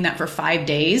started doing that for 5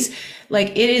 days,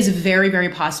 like, it is very, very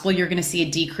possible you're going to see a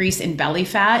decrease in belly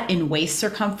fat, in waist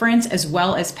circumference, as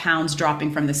well as pounds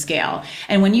dropping from the scale.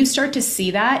 And when you start to see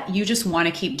that, you just want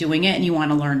to keep doing it and you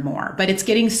want to learn more. But it's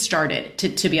getting started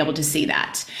to be able to see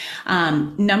that.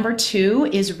 Number two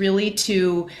is really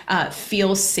to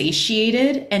feel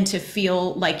satiated and to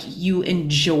feel like you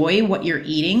enjoy what you're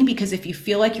eating. Because if you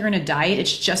feel like you're in a diet,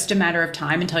 it's just a matter of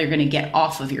time until you're going to get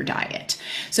off of your diet.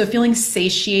 So feeling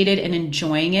satiated and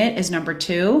enjoying it is number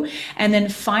two. And then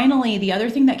finally, the other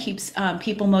thing that keeps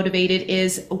people motivated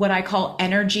is what I call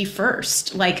energy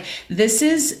first. Like, this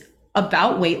is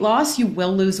about weight loss. You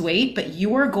will lose weight, but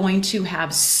you are going to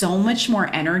have so much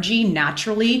more energy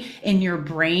naturally in your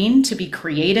brain to be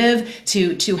creative,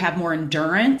 to have more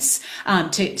endurance,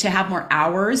 to have more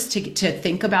hours to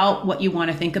think about what you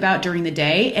want to think about during the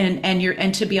day,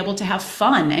 and to be able to have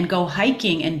fun and go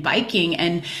hiking and biking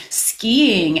and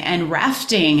skiing and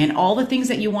rafting and all the things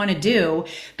that you want to do,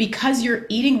 because you're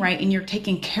eating right and you're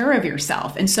taking care of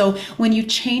yourself. And so when you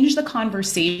change the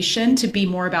conversation to be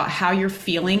more about how you're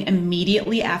feeling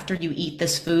immediately after you eat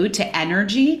this food to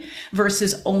energy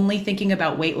versus only thinking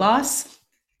about weight loss,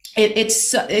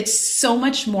 it's so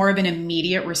much more of an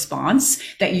immediate response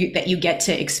that you get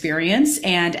to experience.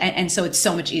 And so it's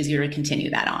so much easier to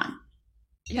continue that on.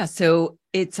 Yeah. So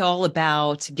it's all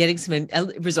about getting some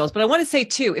results. But I want to say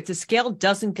too, if the scale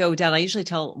doesn't go down, I usually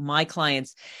tell my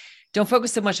clients, don't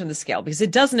focus so much on the scale, because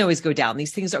it doesn't always go down.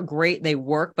 These things are great. They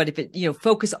work. But if it,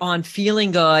 focus on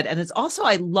feeling good. And it's also,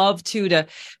 I love to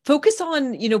focus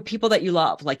on, people that you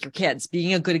love, like your kids,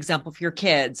 being a good example for your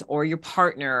kids or your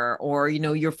partner or,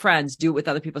 your friends. Do it with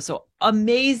other people. So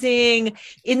amazing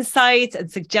insights and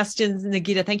suggestions,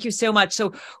 Nagina. Thank you so much.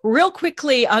 So real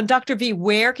quickly, Dr. V,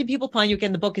 where can people find you?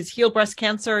 Again, the book is Heal Breast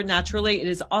Cancer Naturally. It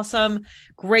is awesome.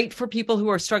 Great for people who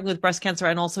are struggling with breast cancer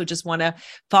and also just want to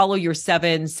follow your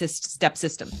 7-step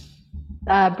system.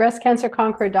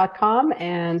 Breastcancerconqueror.com,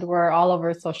 and we're all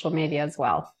over social media as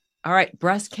well. All right.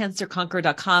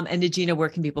 Breastcancerconqueror.com. And Nagina, where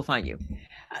can people find you?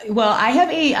 Well, I have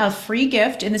a free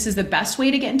gift, and this is the best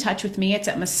way to get in touch with me. It's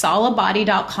at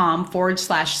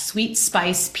masalabody.com/sweet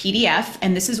spice PDF.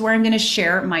 And this is where I'm going to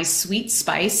share my sweet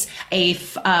spice, a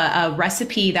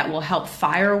recipe that will help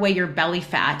fire away your belly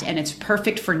fat. And it's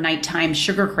perfect for nighttime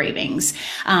sugar cravings.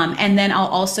 And then I'll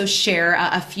also share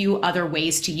a few other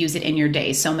ways to use it in your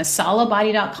day. So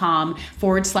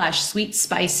masalabody.com/sweet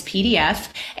spice PDF.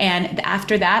 And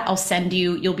after that,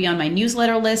 you'll be on my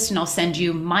newsletter list, and I'll send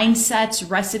you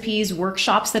mindsets, recipes,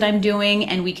 workshops that I'm doing,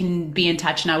 and we can be in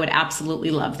touch. And I would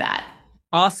absolutely love that.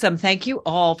 Awesome. Thank you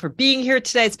all for being here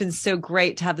today. It's been so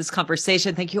great to have this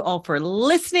conversation. Thank you all for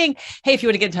listening. Hey, if you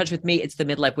want to get in touch with me, it's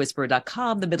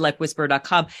themidlifewhisperer.com,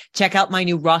 themidlifewhisperer.com. Check out my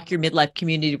new Rock Your Midlife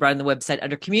community right on the website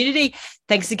under community.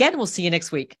 Thanks again. We'll see you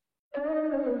next week.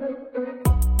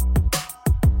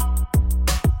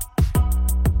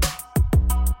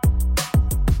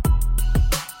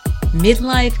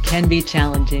 Midlife can be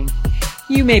challenging.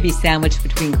 You may be sandwiched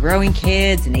between growing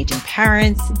kids and aging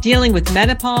parents, dealing with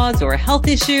menopause or a health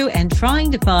issue, and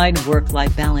trying to find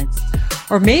work-life balance.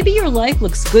 Or maybe your life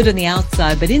looks good on the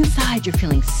outside, but inside you're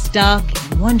feeling stuck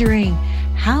and wondering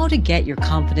how to get your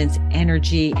confidence,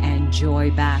 energy, and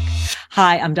joy back.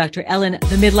 Hi, I'm Dr. Ellen,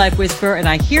 the Midlife Whisperer, and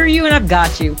I hear you and I've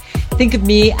got you. Think of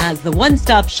me as the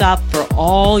one-stop shop for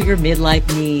all your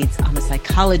midlife needs. I'm a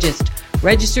psychologist,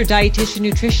 registered dietitian,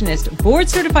 nutritionist,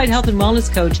 board-certified health and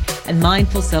wellness coach, and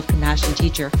mindful self-compassion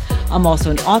teacher. I'm also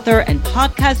an author and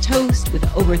podcast host with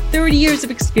over 30 years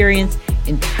of experience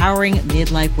empowering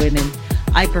midlife women.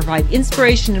 I provide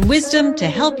inspiration and wisdom to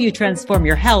help you transform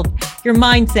your health, your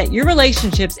mindset, your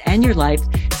relationships, and your life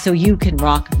so you can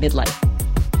rock midlife.